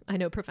 I do. I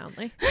know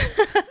profoundly.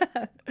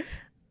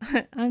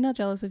 I'm not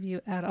jealous of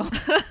you at all.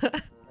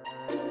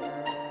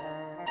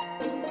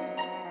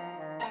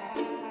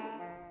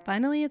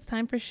 Finally, it's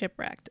time for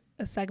Shipwrecked,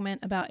 a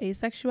segment about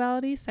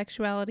asexuality,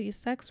 sexuality,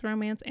 sex,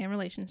 romance, and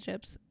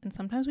relationships. And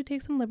sometimes we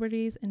take some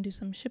liberties and do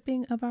some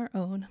shipping of our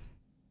own.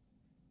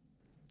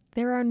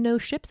 There are no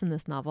ships in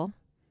this novel,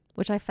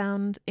 which I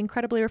found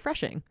incredibly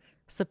refreshing.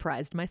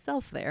 Surprised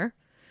myself there.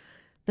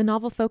 The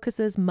novel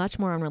focuses much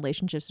more on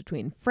relationships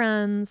between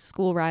friends,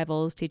 school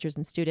rivals, teachers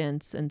and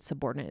students, and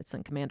subordinates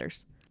and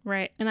commanders.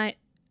 Right. And I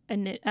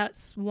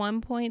at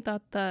one point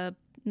thought the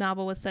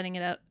novel was setting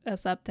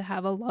us up to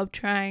have a love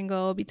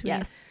triangle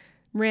between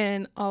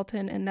Rin,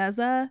 Alton, and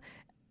Neza.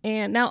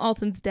 And now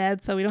Alton's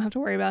dead, so we don't have to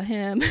worry about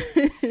him.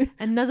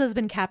 And Neza's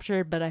been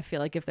captured, but I feel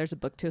like if there's a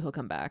book 2, he'll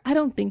come back. I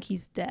don't think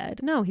he's dead.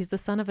 No, he's the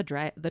son of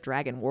the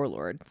dragon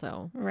warlord,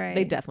 so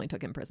they definitely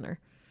took him prisoner.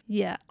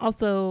 Yeah.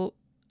 Also,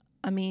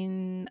 I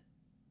mean...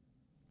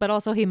 But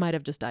also he might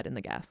have just died in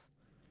the gas.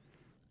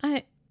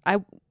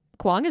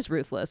 Kuang is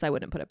ruthless. I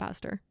wouldn't put it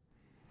past her.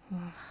 All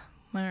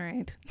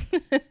right.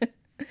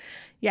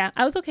 Yeah,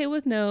 I was okay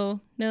with no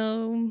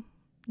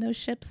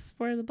ships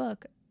for the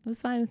book. It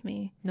was fine with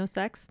me. No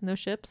sex, no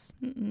ships.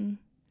 Mm-mm.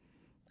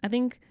 I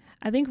think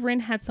Rin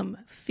had some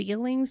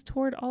feelings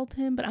toward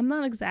Alton, but I'm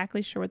not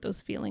exactly sure what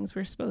those feelings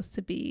were supposed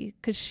to be,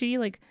 because she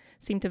like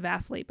seemed to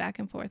vacillate back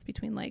and forth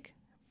between like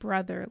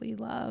brotherly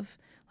love,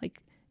 like,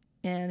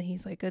 and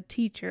he's like a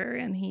teacher,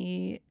 and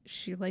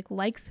she like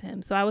likes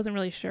him, so I wasn't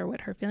really sure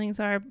what her feelings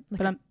are. Like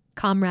but I'm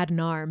comrade in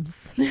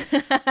arms.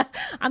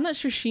 I'm not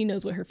sure she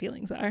knows what her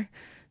feelings are.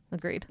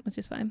 Agreed. Which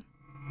is fine.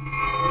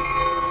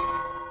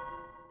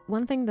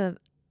 One thing the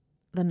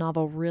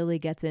novel really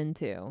gets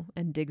into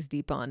and digs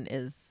deep on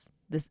is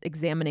this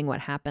examining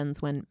what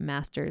happens when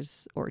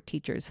masters or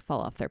teachers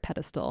fall off their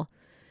pedestal,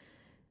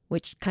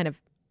 which kind of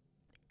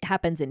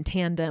happens in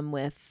tandem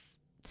with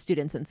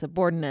students and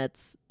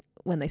subordinates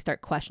when they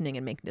start questioning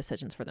and making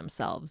decisions for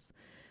themselves.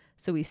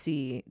 So we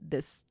see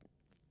this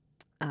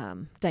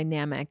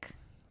dynamic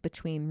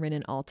between Rin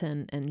and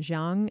Alton and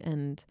Zhang,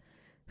 and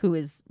who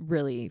is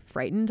really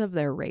frightened of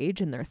their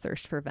rage and their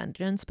thirst for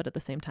vengeance, but at the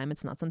same time,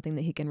 it's not something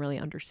that he can really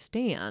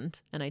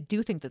understand. And I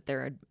do think that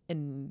their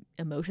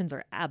emotions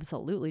are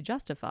absolutely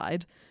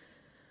justified,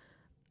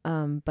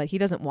 but he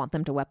doesn't want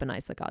them to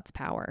weaponize the god's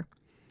power.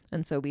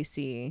 And so we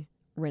see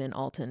Rin and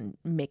Alton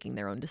making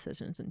their own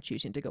decisions and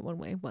choosing to go one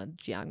way while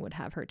Jiang would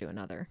have her do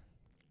another.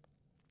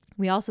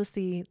 We also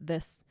see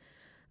this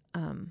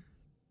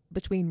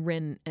between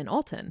Rin and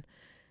Alton.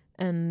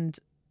 And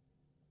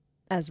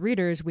as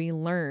readers, we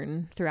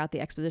learn throughout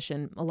the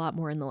exposition a lot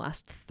more in the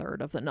last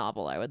third of the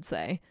novel, I would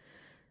say,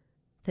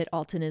 that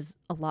Alton is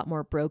a lot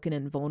more broken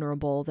and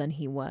vulnerable than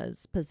he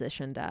was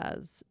positioned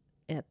as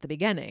at the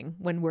beginning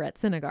when we're at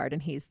Synagard,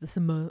 and he's this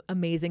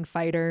amazing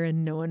fighter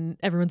and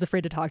everyone's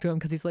afraid to talk to him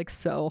because he's like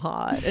so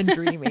hot and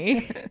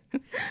dreamy.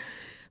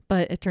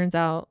 But it turns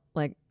out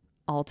like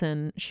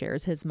Alton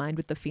shares his mind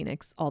with the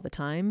Phoenix all the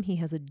time. He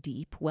has a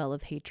deep well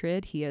of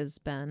hatred. He has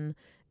been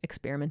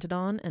experimented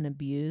on and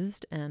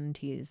abused, and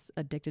he's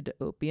addicted to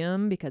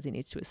opium because he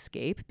needs to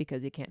escape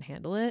because he can't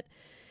handle it.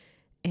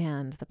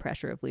 And the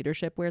pressure of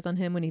leadership wears on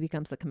him when he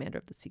becomes the commander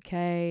of the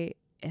CK.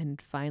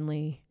 And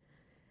finally,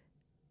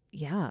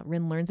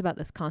 Rin learns about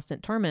this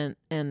constant torment.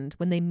 And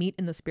when they meet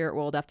in the spirit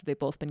world after they've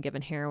both been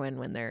given heroin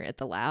when they're at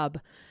the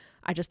lab,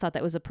 I just thought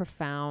that was a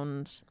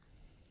profound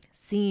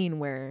scene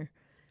where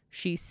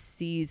she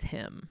sees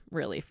him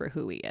really for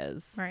who he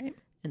is. Right.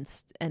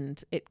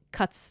 And it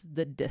cuts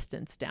the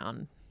distance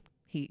down.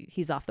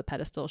 He's off the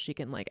pedestal. She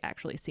can like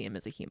actually see him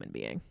as a human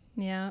being.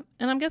 Yeah.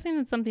 And I'm guessing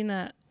it's something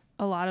that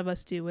a lot of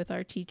us do with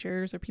our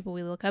teachers or people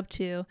we look up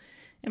to,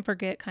 and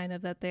forget kind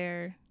of that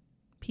they're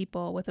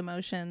people with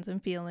emotions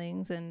and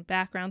feelings and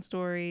background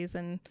stories,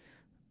 and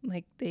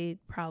like they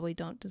probably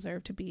don't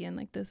deserve to be in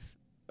like this,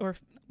 or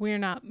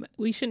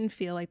we shouldn't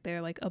feel like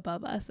they're like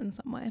above us in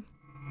some way.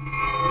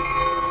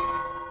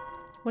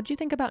 What do you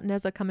think about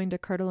Neza coming to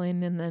Coeur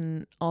d'Alene and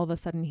then all of a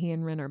sudden he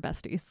and Rin are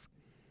besties?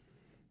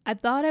 I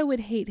thought I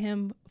would hate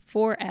him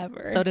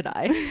forever. So did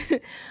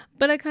I.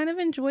 But I kind of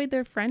enjoyed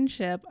their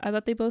friendship. I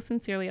thought they both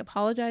sincerely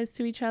apologized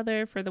to each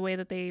other for the way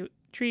that they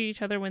treated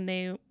each other when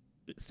they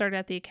started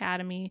at the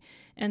academy.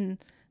 And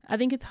I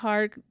think it's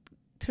hard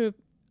to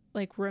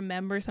like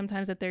remember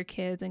sometimes that they're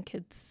kids, and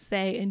kids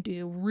say and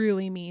do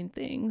really mean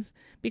things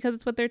because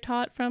it's what they're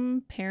taught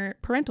from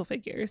parental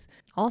figures.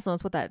 Also,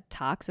 it's what that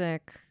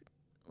toxic,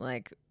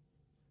 like,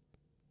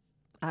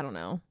 I don't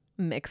know,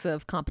 mix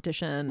of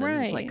competition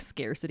and like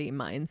scarcity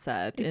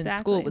mindset in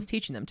school was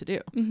teaching them to do.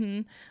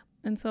 Mm-hmm.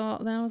 And so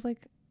then I was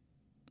like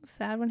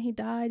sad when he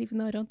died, even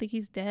though I don't think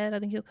he's dead. I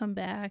think he'll come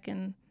back,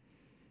 and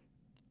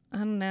I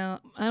don't know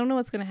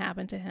what's going to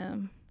happen to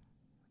him.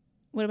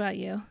 What about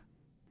you?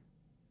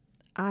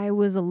 I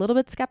was a little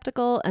bit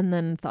skeptical and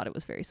then thought it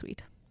was very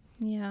sweet.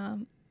 Yeah,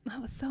 I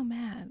was so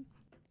mad.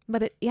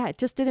 But it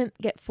just didn't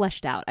get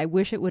fleshed out. I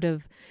wish we would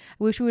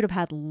have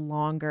had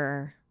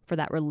longer for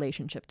that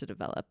relationship to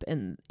develop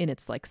in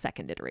its like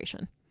second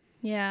iteration.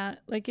 Yeah,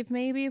 like if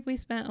we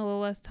spent a little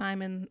less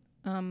time in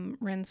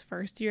Rin's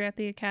first year at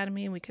the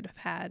academy, we could have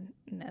had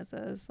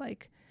Neza's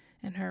like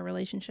and her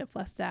relationship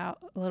fleshed out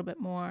a little bit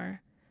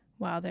more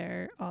while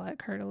they're all at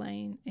Coeur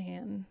d'Alene.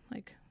 And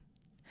like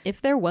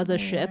if there was a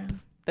ship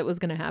that was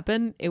going to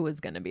happen, it was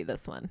going to be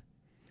this one.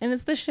 And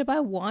it's the ship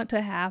I want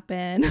to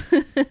happen.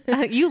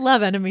 You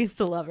love enemies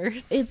to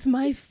lovers. It's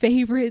my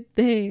favorite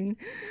thing.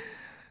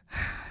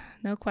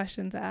 No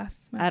questions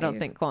asked. I don't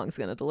think Kuang's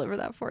going to deliver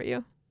that for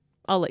you.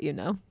 I'll let you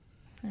know.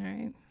 All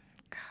right.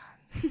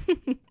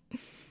 God.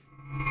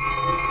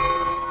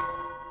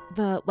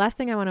 The last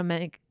thing I want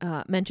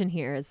to mention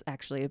here is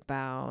actually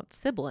about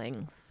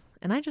siblings.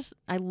 And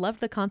I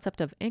love the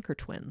concept of anchor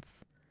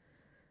twins,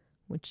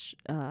 which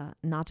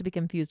not to be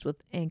confused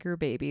with anchor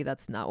baby.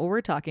 That's not what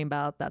we're talking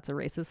about. That's a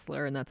racist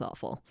slur and that's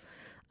awful.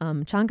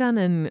 Chang'an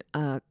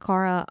and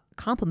Kara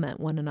complement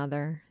one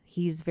another.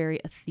 He's very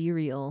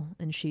ethereal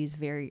and she's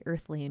very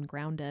earthly and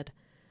grounded.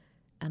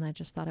 And I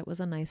just thought it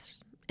was a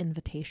nice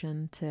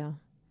invitation to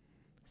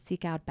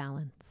seek out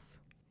balance.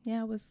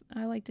 Yeah,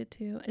 I liked it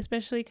too,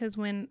 especially because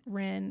when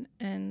Rin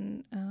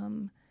and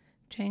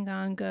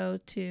Chang'an go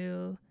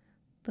to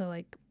the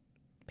like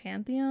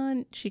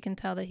Pantheon, she can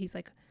tell that he's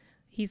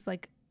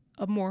like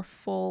a more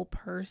full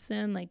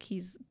person, like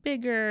he's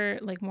bigger,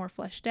 like more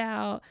fleshed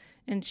out,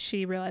 and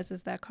she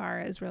realizes that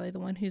Kara is really the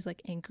one who's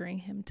like anchoring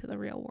him to the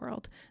real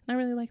world, and I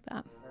really like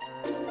that.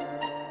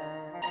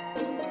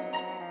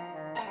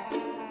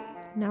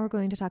 Now we're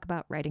going to talk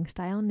about writing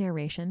style,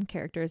 narration,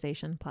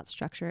 characterization, plot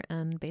structure,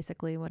 and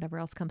basically whatever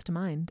else comes to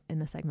mind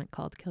in a segment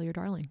called Kill Your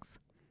Darlings.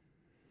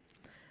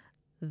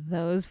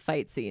 Those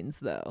fight scenes,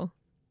 though,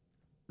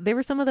 they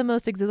were some of the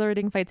most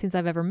exhilarating fight scenes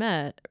I've ever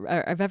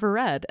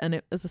read, and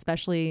it was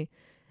especially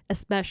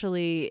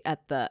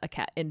at the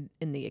in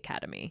the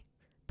academy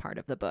part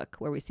of the book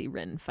where we see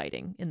Rin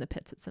fighting in the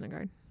pits at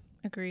Sinigard.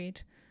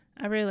 Agreed.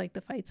 I really liked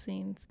the fight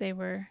scenes. They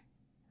were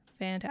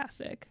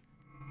fantastic.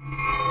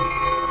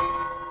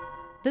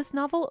 This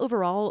novel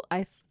overall,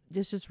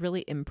 is just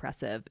really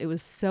impressive. It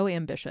was so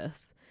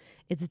ambitious.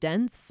 It's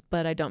dense,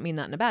 but I don't mean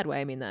that in a bad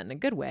way. I mean that in a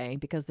good way,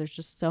 because there's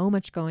just so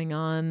much going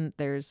on.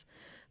 There's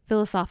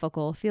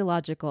philosophical,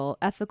 theological,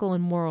 ethical,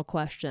 and moral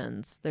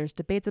questions. There's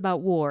debates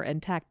about war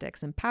and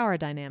tactics and power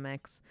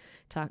dynamics.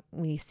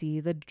 We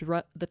see the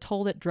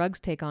toll that drugs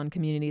take on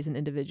communities and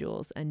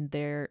individuals, and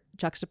they're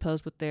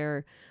juxtaposed with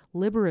their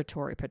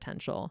liberatory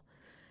potential.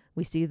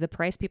 We see the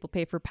price people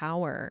pay for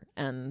power,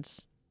 and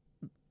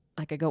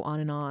I could go on,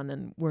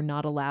 and we're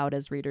not allowed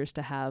as readers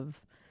to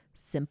have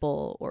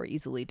simple or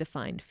easily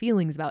defined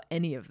feelings about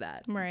any of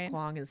that. Right.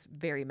 Kuang is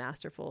very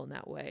masterful in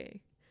that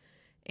way.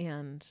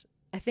 And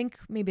I think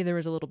maybe there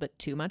was a little bit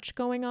too much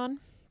going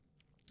on,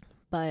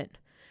 but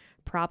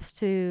props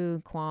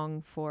to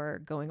Kuang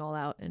for going all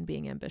out and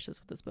being ambitious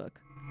with this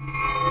book.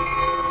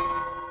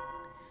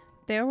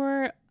 There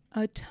were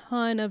a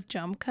ton of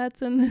jump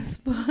cuts in this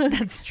book.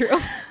 That's true.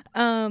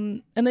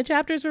 And the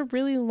chapters were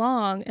really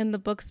long, and the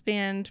book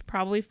spanned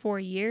probably 4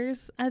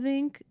 years, I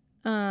think.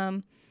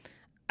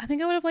 I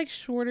think I would have liked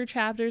shorter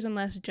chapters and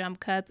less jump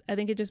cuts. I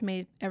think it just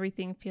made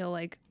everything feel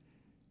like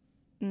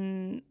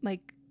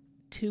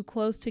too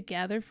close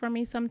together for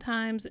me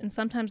sometimes, and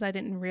sometimes I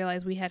didn't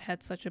realize we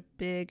had such a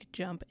big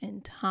jump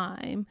in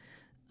time.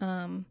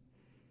 I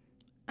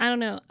don't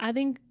know. I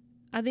think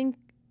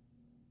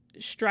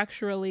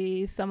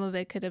structurally some of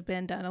it could have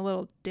been done a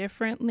little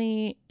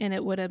differently, and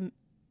it would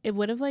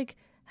have like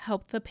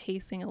helped the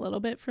pacing a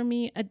little bit for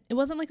me. It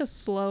wasn't like a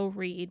slow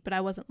read, but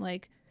I wasn't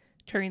like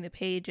turning the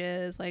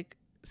pages, like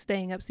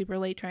staying up super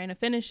late trying to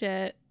finish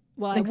it.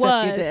 Well,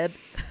 Except you did.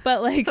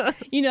 But like,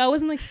 I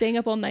wasn't like staying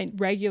up all night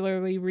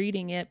regularly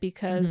reading it,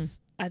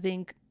 because I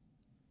think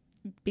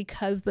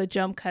because the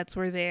jump cuts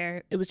were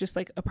there, it was just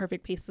like a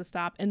perfect pace to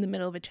stop in the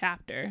middle of a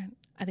chapter.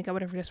 I think I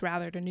would have just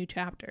rathered a new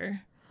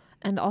chapter.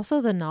 And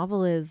also the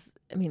novel is,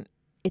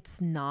 it's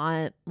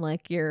not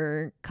like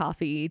your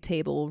coffee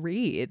table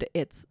read.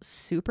 It's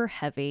super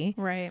heavy.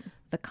 Right.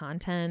 The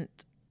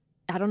content,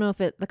 I don't know if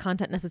the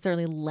content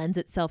necessarily lends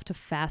itself to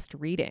fast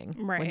reading.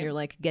 Right. When you're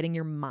like getting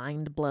your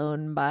mind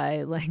blown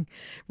by like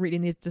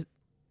reading these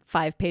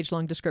 5-page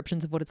long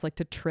descriptions of what it's like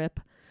to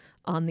trip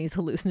on these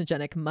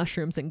hallucinogenic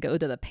mushrooms and go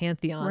to the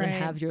Pantheon and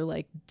have your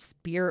like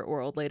spirit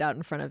world laid out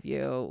in front of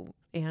you,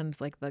 and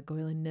like the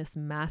Goylan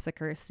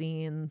massacre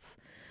scenes.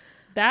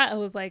 That I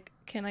was like,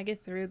 can I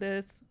get through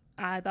this?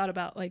 I thought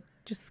about like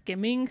just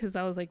skimming, because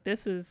I was like,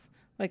 this is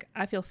like,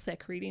 I feel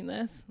sick reading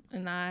this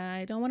and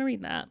I don't want to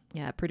read that.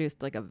 Yeah, it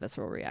produced like a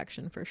visceral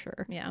reaction for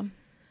sure. Yeah.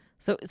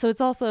 So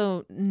it's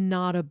also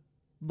not a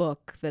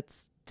book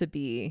that's to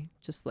be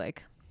just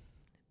like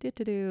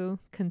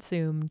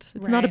consumed.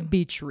 It's not a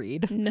beach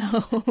read.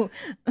 No.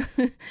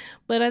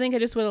 But I think I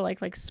just would have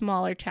liked like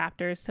smaller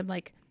chapters to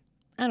like,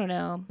 I don't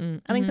know. Mm-hmm.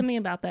 I think something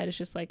about that is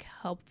just like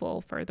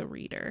helpful for the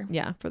reader.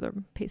 Yeah, for the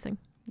pacing.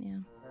 Yeah.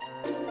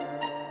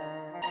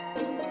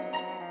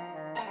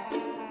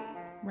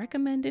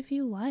 Recommend if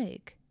you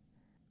like.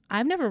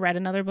 I've never read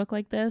another book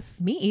like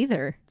this. Me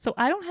either. So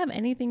I don't have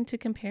anything to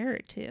compare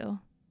it to.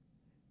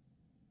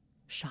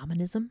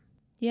 Shamanism?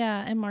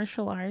 Yeah, and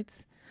martial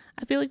arts.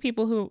 I feel like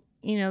people who,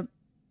 you know,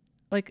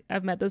 like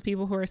I've met those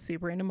people who are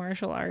super into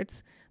martial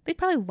arts. They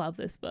probably love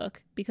this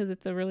book because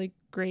it's a really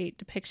great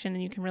depiction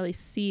and you can really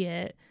see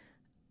it.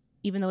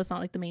 Even though it's not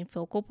like the main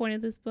focal point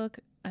of this book,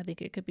 I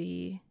think it could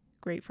be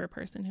great for a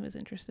person who is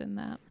interested in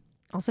that.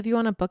 Also, if you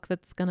want a book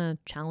that's going to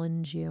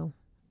challenge you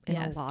in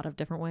Yes. a lot of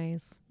different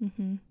ways.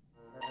 Mm-hmm.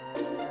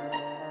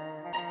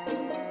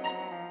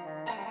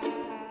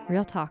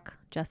 Real talk,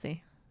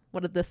 Jessie.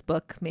 What did this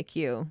book make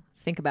you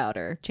think about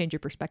or change your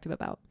perspective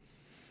about?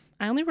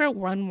 I only wrote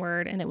one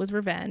word and it was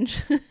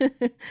revenge.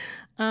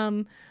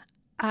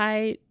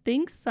 I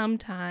think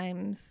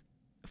sometimes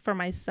for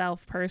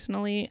myself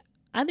personally,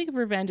 I think of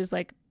revenge as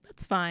like,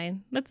 that's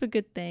fine. That's a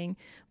good thing.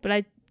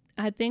 But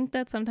I think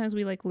that sometimes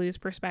we like lose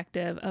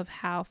perspective of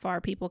how far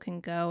people can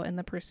go in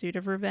the pursuit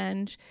of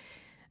revenge.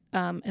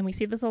 And we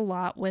see this a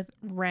lot with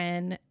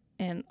Ren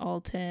and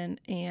Alton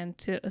and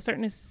to a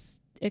certain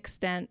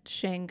extent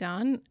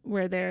Shangan,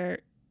 where they're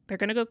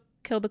going to go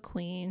kill the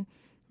queen.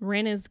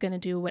 Ren is going to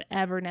do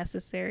whatever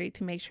necessary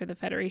to make sure the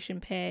Federation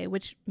pay,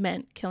 which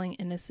meant killing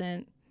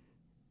innocent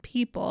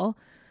people.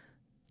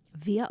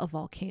 Via a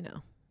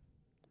volcano.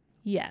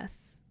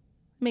 Yes.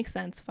 Makes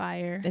sense.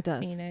 Fire. It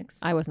does. Phoenix.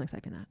 I wasn't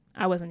expecting that.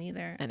 I wasn't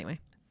either.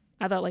 Anyway.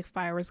 I thought like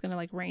fire was going to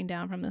like rain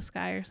down from the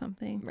sky or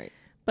something. Right.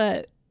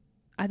 But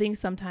I think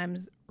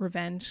sometimes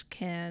revenge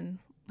can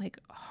like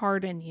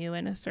harden you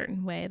in a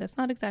certain way that's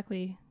not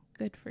exactly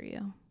good for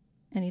you.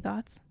 Any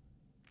thoughts?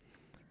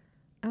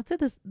 I would say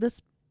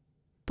this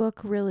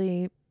book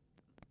really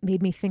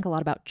made me think a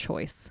lot about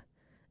choice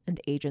and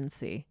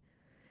agency.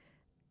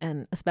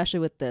 And especially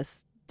with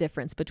this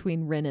difference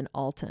between Rin and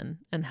Alton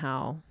and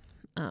how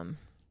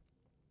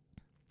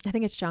I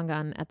think it's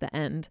Shangan at the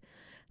end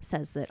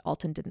says that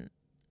Alton didn't.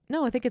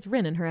 No, I think it's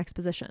Rin in her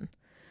exposition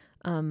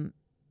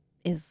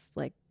is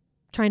like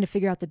trying to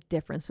figure out the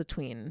difference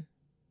between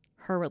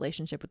her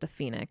relationship with the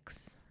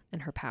Phoenix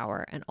and her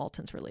power and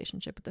Alton's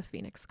relationship with the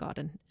Phoenix god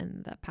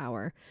and that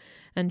power.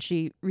 And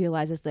she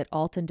realizes that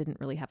Alton didn't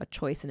really have a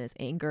choice in his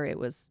anger.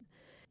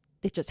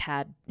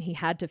 He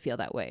had to feel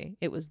that way.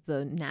 It was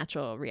the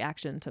natural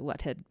reaction to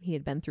what he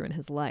had been through in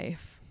his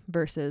life,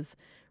 versus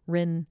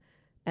Rin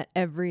at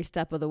every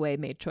step of the way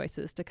made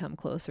choices to come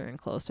closer and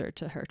closer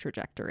to her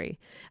trajectory.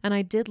 And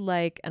I did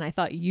and I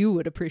thought you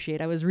would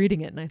appreciate, I was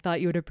reading it and I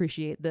thought you would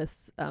appreciate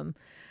this,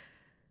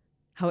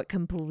 how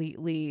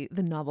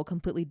the novel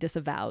completely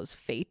disavows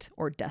fate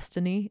or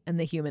destiny and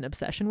the human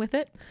obsession with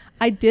it.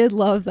 I did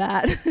love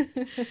that.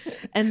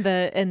 And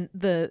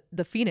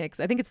the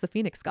Phoenix, I think it's the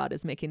Phoenix god,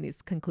 is making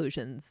these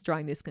conclusions,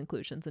 drawing these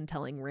conclusions and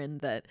telling Rin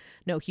that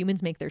no,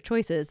 humans make their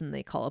choices and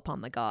they call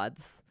upon the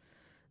gods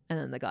and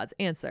then the gods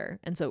answer.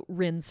 And so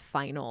Rin's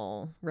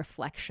final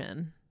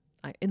reflection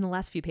in the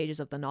last few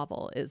pages of the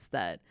novel is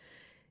that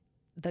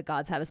the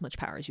gods have as much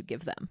power as you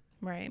give them.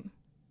 Right.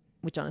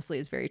 Which honestly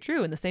is very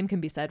true. And the same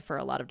can be said for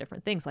a lot of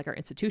different things, like our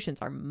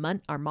institutions, our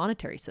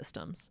monetary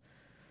systems.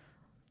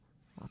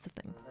 Lots of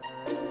things.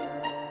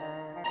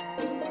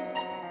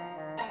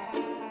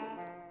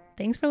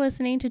 Thanks for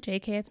listening to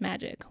JK It's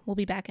Magic. We'll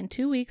be back in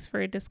 2 weeks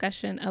for a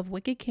discussion of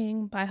Wicked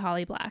King by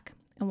Holly Black.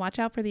 And watch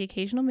out for the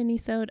occasional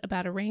mini-sode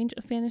about a range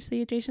of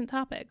fantasy-adjacent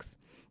topics.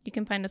 You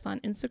can find us on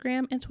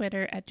Instagram and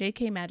Twitter at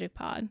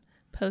JKMagicPod.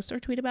 Post or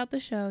tweet about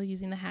the show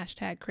using the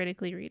hashtag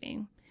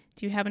criticallyreading.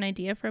 Do you have an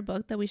idea for a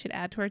book that we should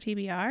add to our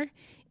TBR?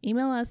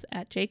 Email us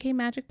at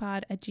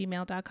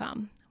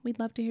jkmagicpod@gmail.com. We'd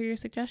love to hear your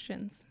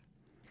suggestions.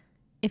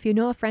 If you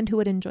know a friend who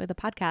would enjoy the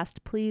podcast,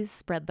 please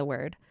spread the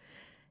word.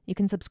 You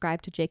can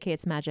subscribe to JK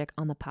It's Magic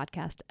on the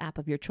podcast app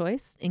of your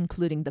choice,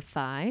 including the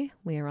Fi.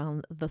 We are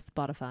on the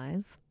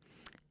Spotifys.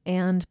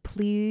 And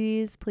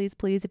please, please,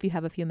 please, if you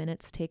have a few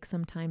minutes, take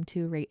some time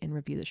to rate and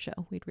review the show.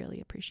 We'd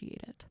really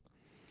appreciate it.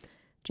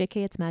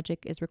 JK It's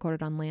Magic is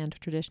recorded on land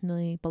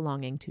traditionally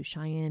belonging to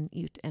Cheyenne,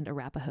 Ute, and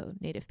Arapaho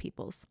Native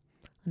peoples.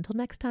 Until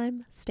next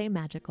time, stay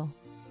magical.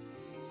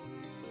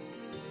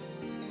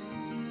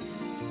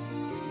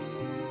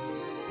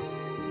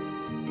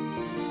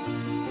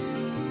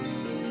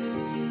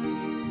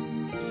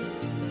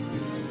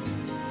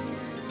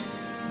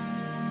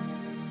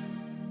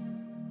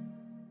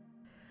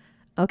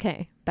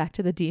 Okay, back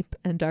to the deep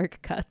and dark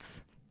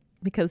cuts.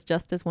 Because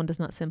just as one does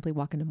not simply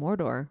walk into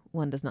Mordor,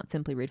 one does not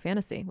simply read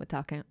fantasy with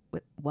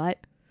what?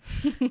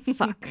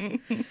 Fuck.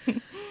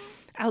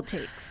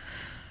 Outtakes.